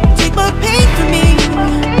 Take my pain for me.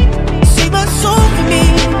 Save my soul for me.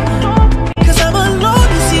 'Cause I'm alone,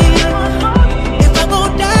 you see. If I'm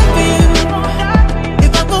gon' die for you,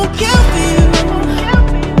 if I'm gon' kill for you,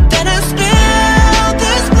 then I spill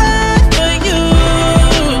this blood for you.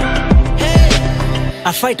 Hey.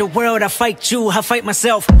 I fight the world, I fight you, I fight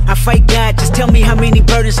myself, I fight God, just tell me how many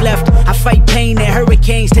burdens left. I fight pain and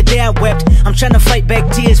hurricanes, today I wept. I'm trying to fight back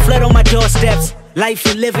tears, flood on my doorsteps. Life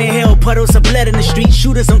and living hell, puddles of blood in the street,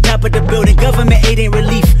 shooters on top of the building, government aid ain't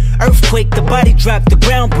relief. Earthquake, the body drop, the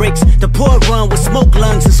ground breaks, the poor run with smoke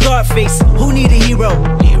lungs and scarred face. Who need a hero?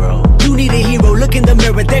 You need a hero, look in the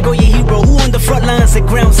mirror, there go your hero. Who on the front lines at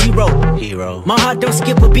ground zero? My heart don't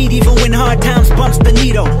skip a beat even when hard times bumps the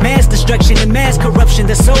needle. Mass destruction and mass corruption,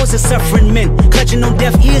 the souls of suffering men clutching on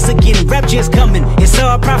deaf ears again. Rapture is coming, it's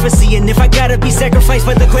all prophecy, and if I gotta be sacrificed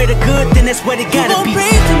for the greater good, then that's what it gotta be.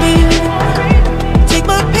 Pray for me, take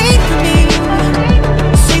my pain for me,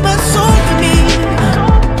 save my soul for me.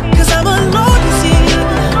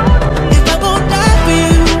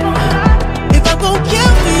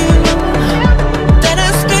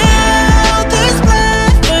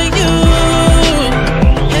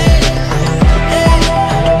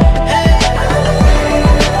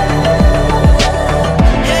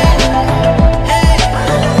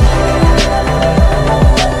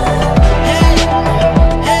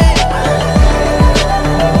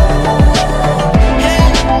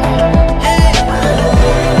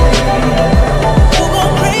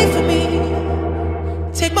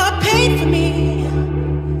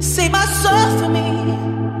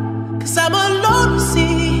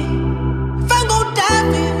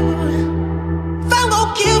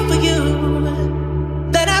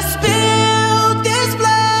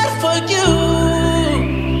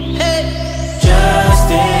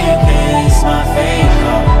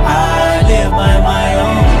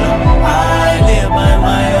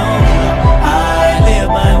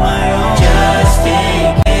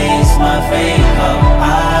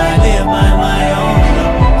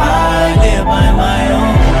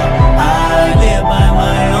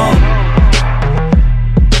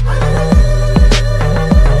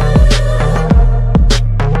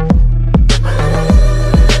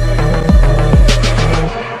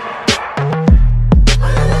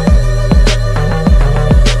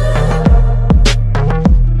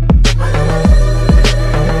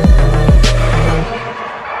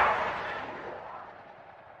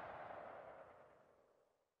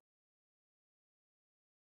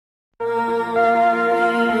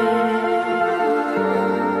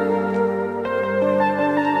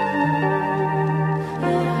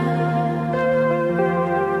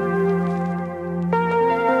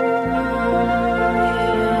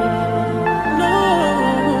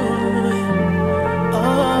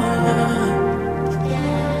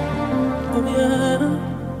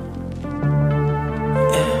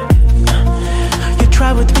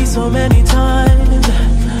 so many times.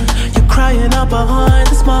 You're crying out behind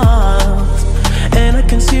the smiles, and I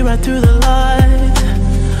can see right through the lies.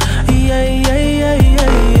 Yeah, yeah, yeah,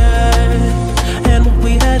 yeah, yeah. And what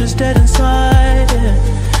we had is dead inside.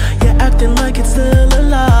 You're acting like it's still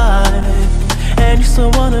alive, and you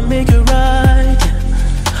still wanna make it right.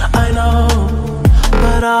 I know,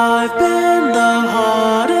 but I've been the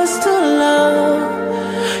hardest to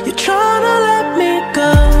love. You're trying to let me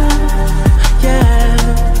go,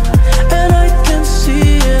 yeah, and I can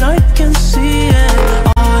see it, I can see it.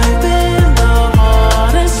 I've been the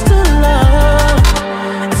hardest to love.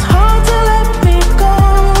 It's hard to let me go,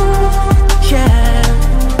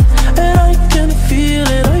 yeah, and I can feel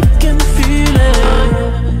it, I can feel it.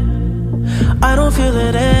 I don't feel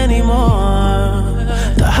it anymore.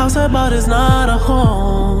 The house I bought is not a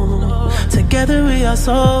home. Together we are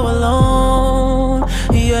so alone.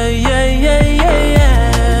 Yeah, yeah, yeah, yeah,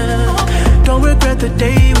 yeah. Don't regret the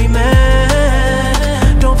day we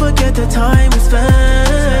met. Don't forget the time we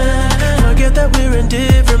spent. Forget that we're in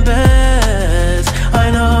different beds. I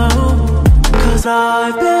know, 'cause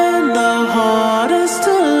I've been the hardest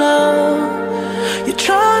to love. You're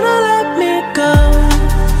trying to let me go,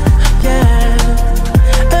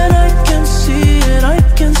 yeah, and I can see it, I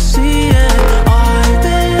can see it. I've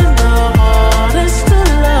been the hardest to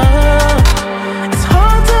love. It's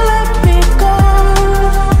hard to let me go,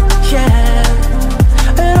 yeah,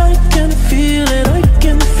 and I can feel it, I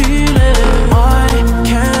can feel it. I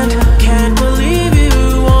can't believe you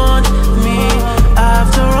want me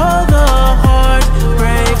after all the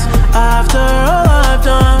heartbreaks, after all I've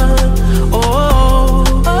done. Oh,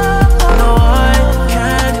 no, I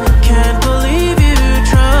can't believe you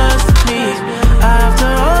trust me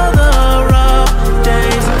after all the rough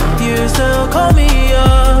days. You still call me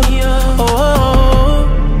up, oh,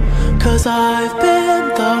 'cause I've been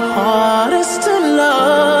the hardest to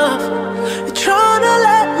love. You're trying to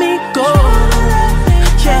let me go,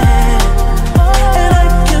 yeah, and I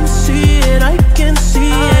can see it, I can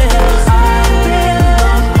see it. I've been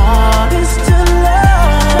the hardest to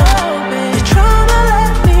love. You're trying to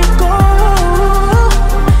let me go,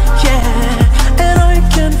 yeah, and I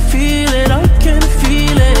can feel it, I can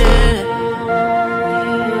feel it.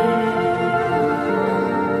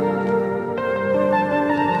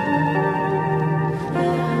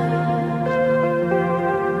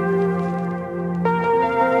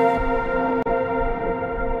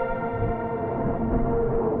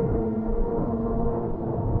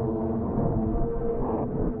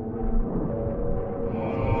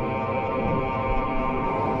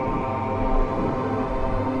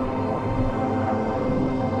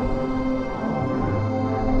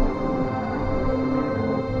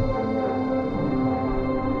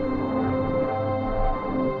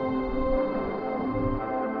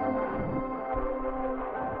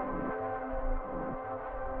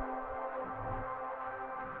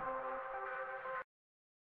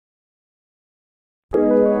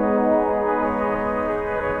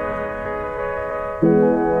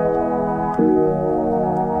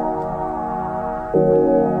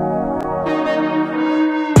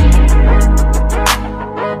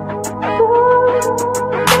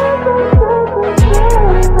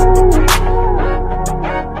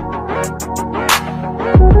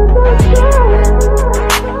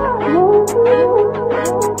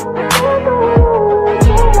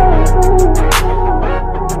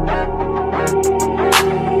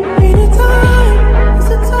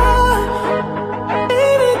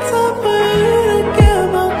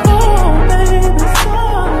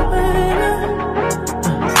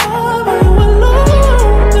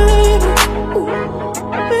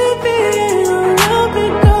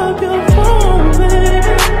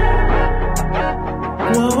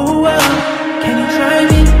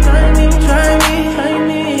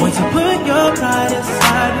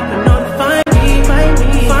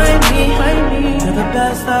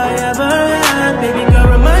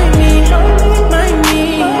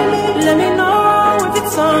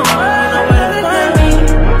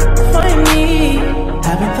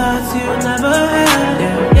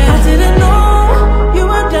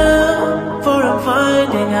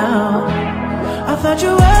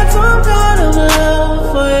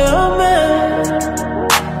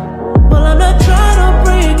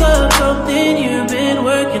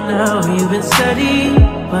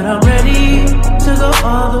 But I'm ready to go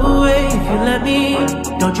all the way if you let me.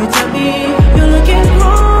 Don't you tell me you're looking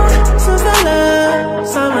wrong since the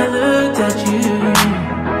last time I looked at you.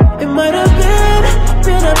 It might have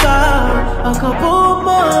been about a couple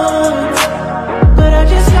months, but I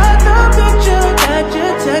just got the picture that you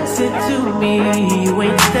texted to me. You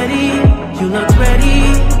ain't steady, you look ready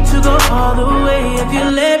to go all the away if you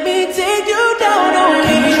let me take you down. Oh,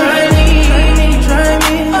 baby, try me, try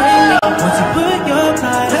me. Once you put your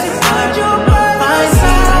pride aside,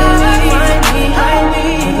 find me.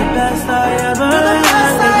 You're the best I ever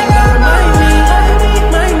had. Baby, girl, remind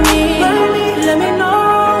me. Let me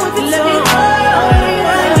know if it's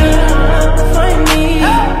find me.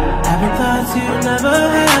 Having thoughts you never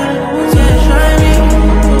had. Yeah, try me.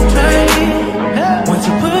 Once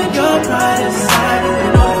you put your pride aside,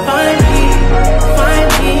 find me.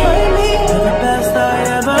 You're the best I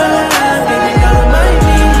ever had. Baby, girl, remind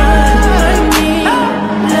me.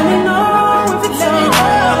 Let me know if it's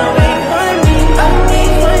find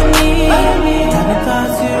me. Having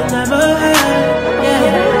thoughts you never had.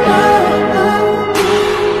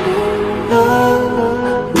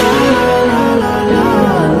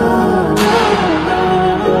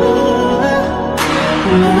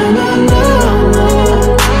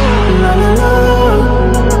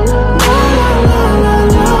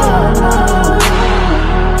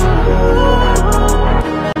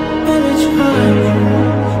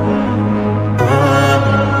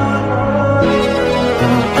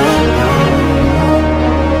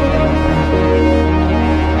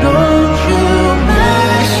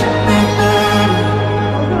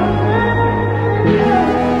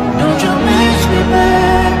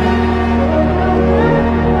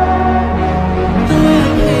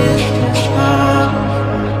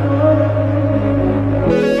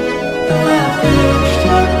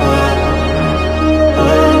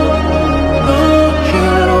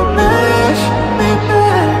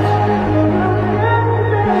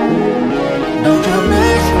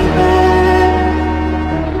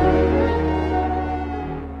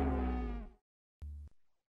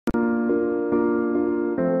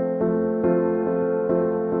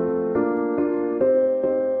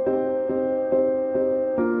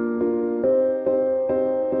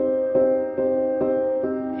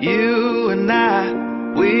 You and I,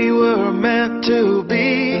 we were meant to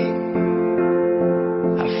be.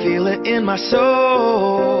 I feel it in my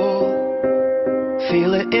soul.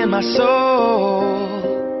 Feel it in my soul.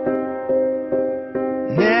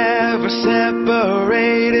 Never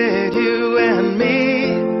separated, you and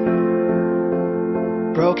me.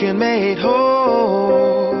 Broken made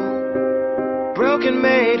whole. Broken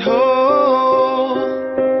made whole.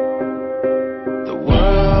 The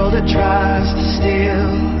world that tries to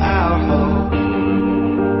steal our hope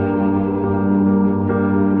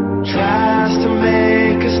tries to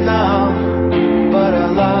make us numb, but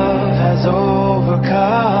our love has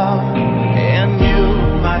overcome. And you,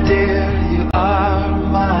 my dear, you are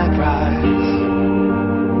my prize.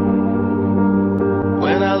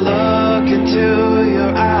 When I look into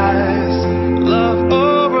your eyes, love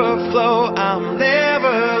overflow, I'm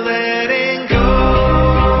never letting go.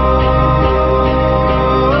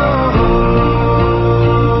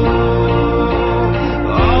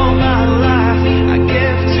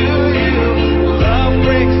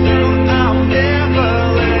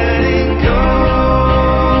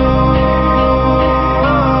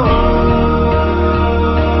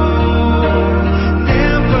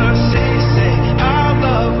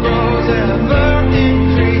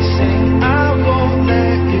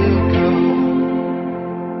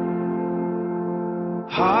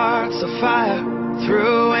 Hearts of fire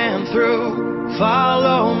through and through.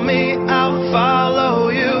 Follow me, I'll follow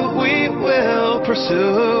you. We will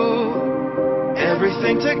pursue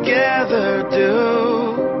everything together.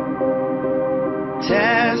 Do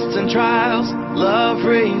tests and trials, love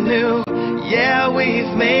renew. Yeah,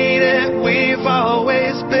 we've made it. We've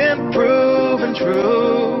always been proven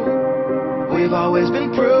true. We've always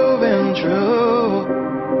been proven true.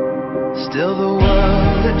 Still the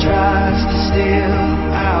world that tries to steal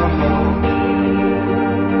our hope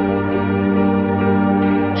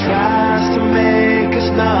tries to make us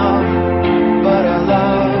numb, but our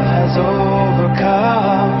love has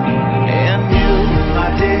overcome. And you, my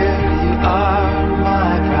dear, you are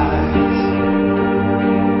my prize.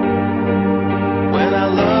 When I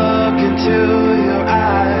look into your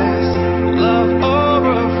eyes, love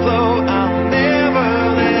overflow, I'm never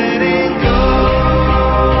letting go.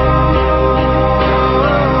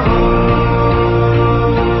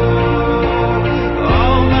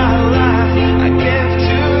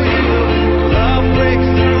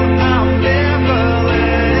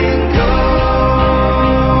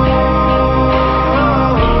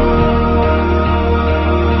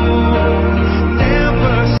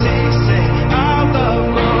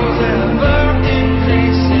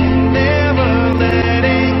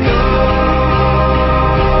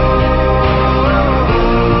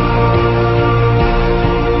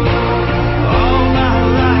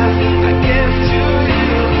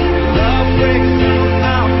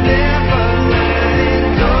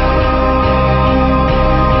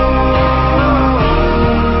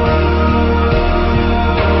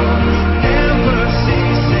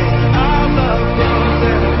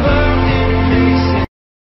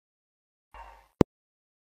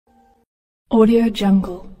 Audio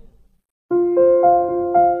Jungle.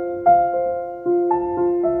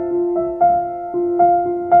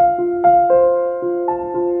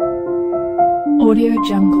 Audio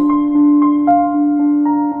Jungle.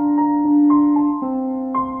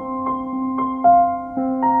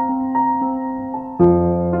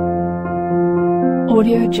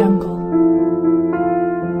 Audio Jungle.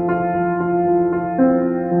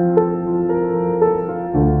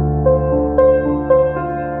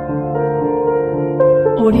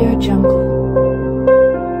 Audio Jungle.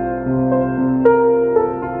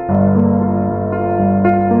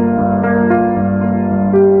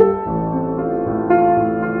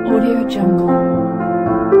 Audio Jungle.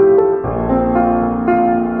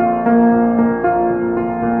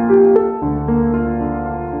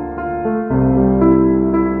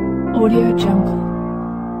 Audio Jungle.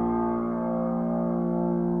 Audio Jungle.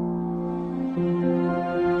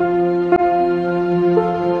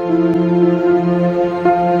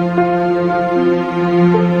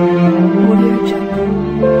 Audio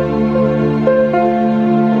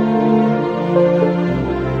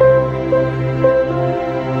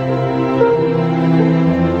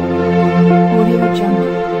Audio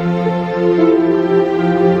Jungle.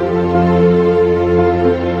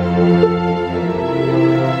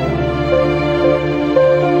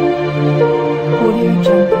 Audio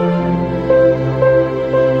Jungle.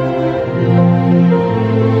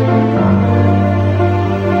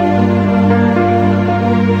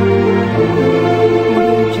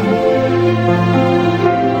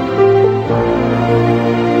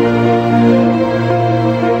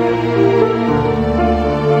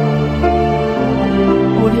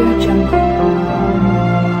 Audio Jungle.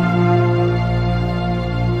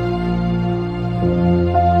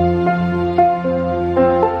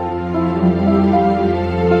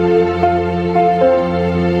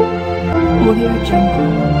 Audio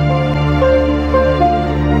Jungle.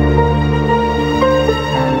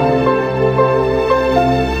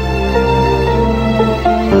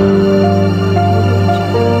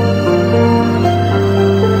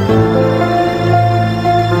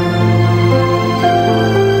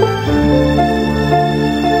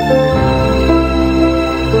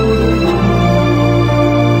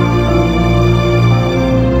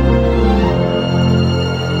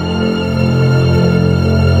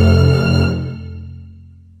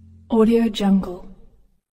 Audio Jungle.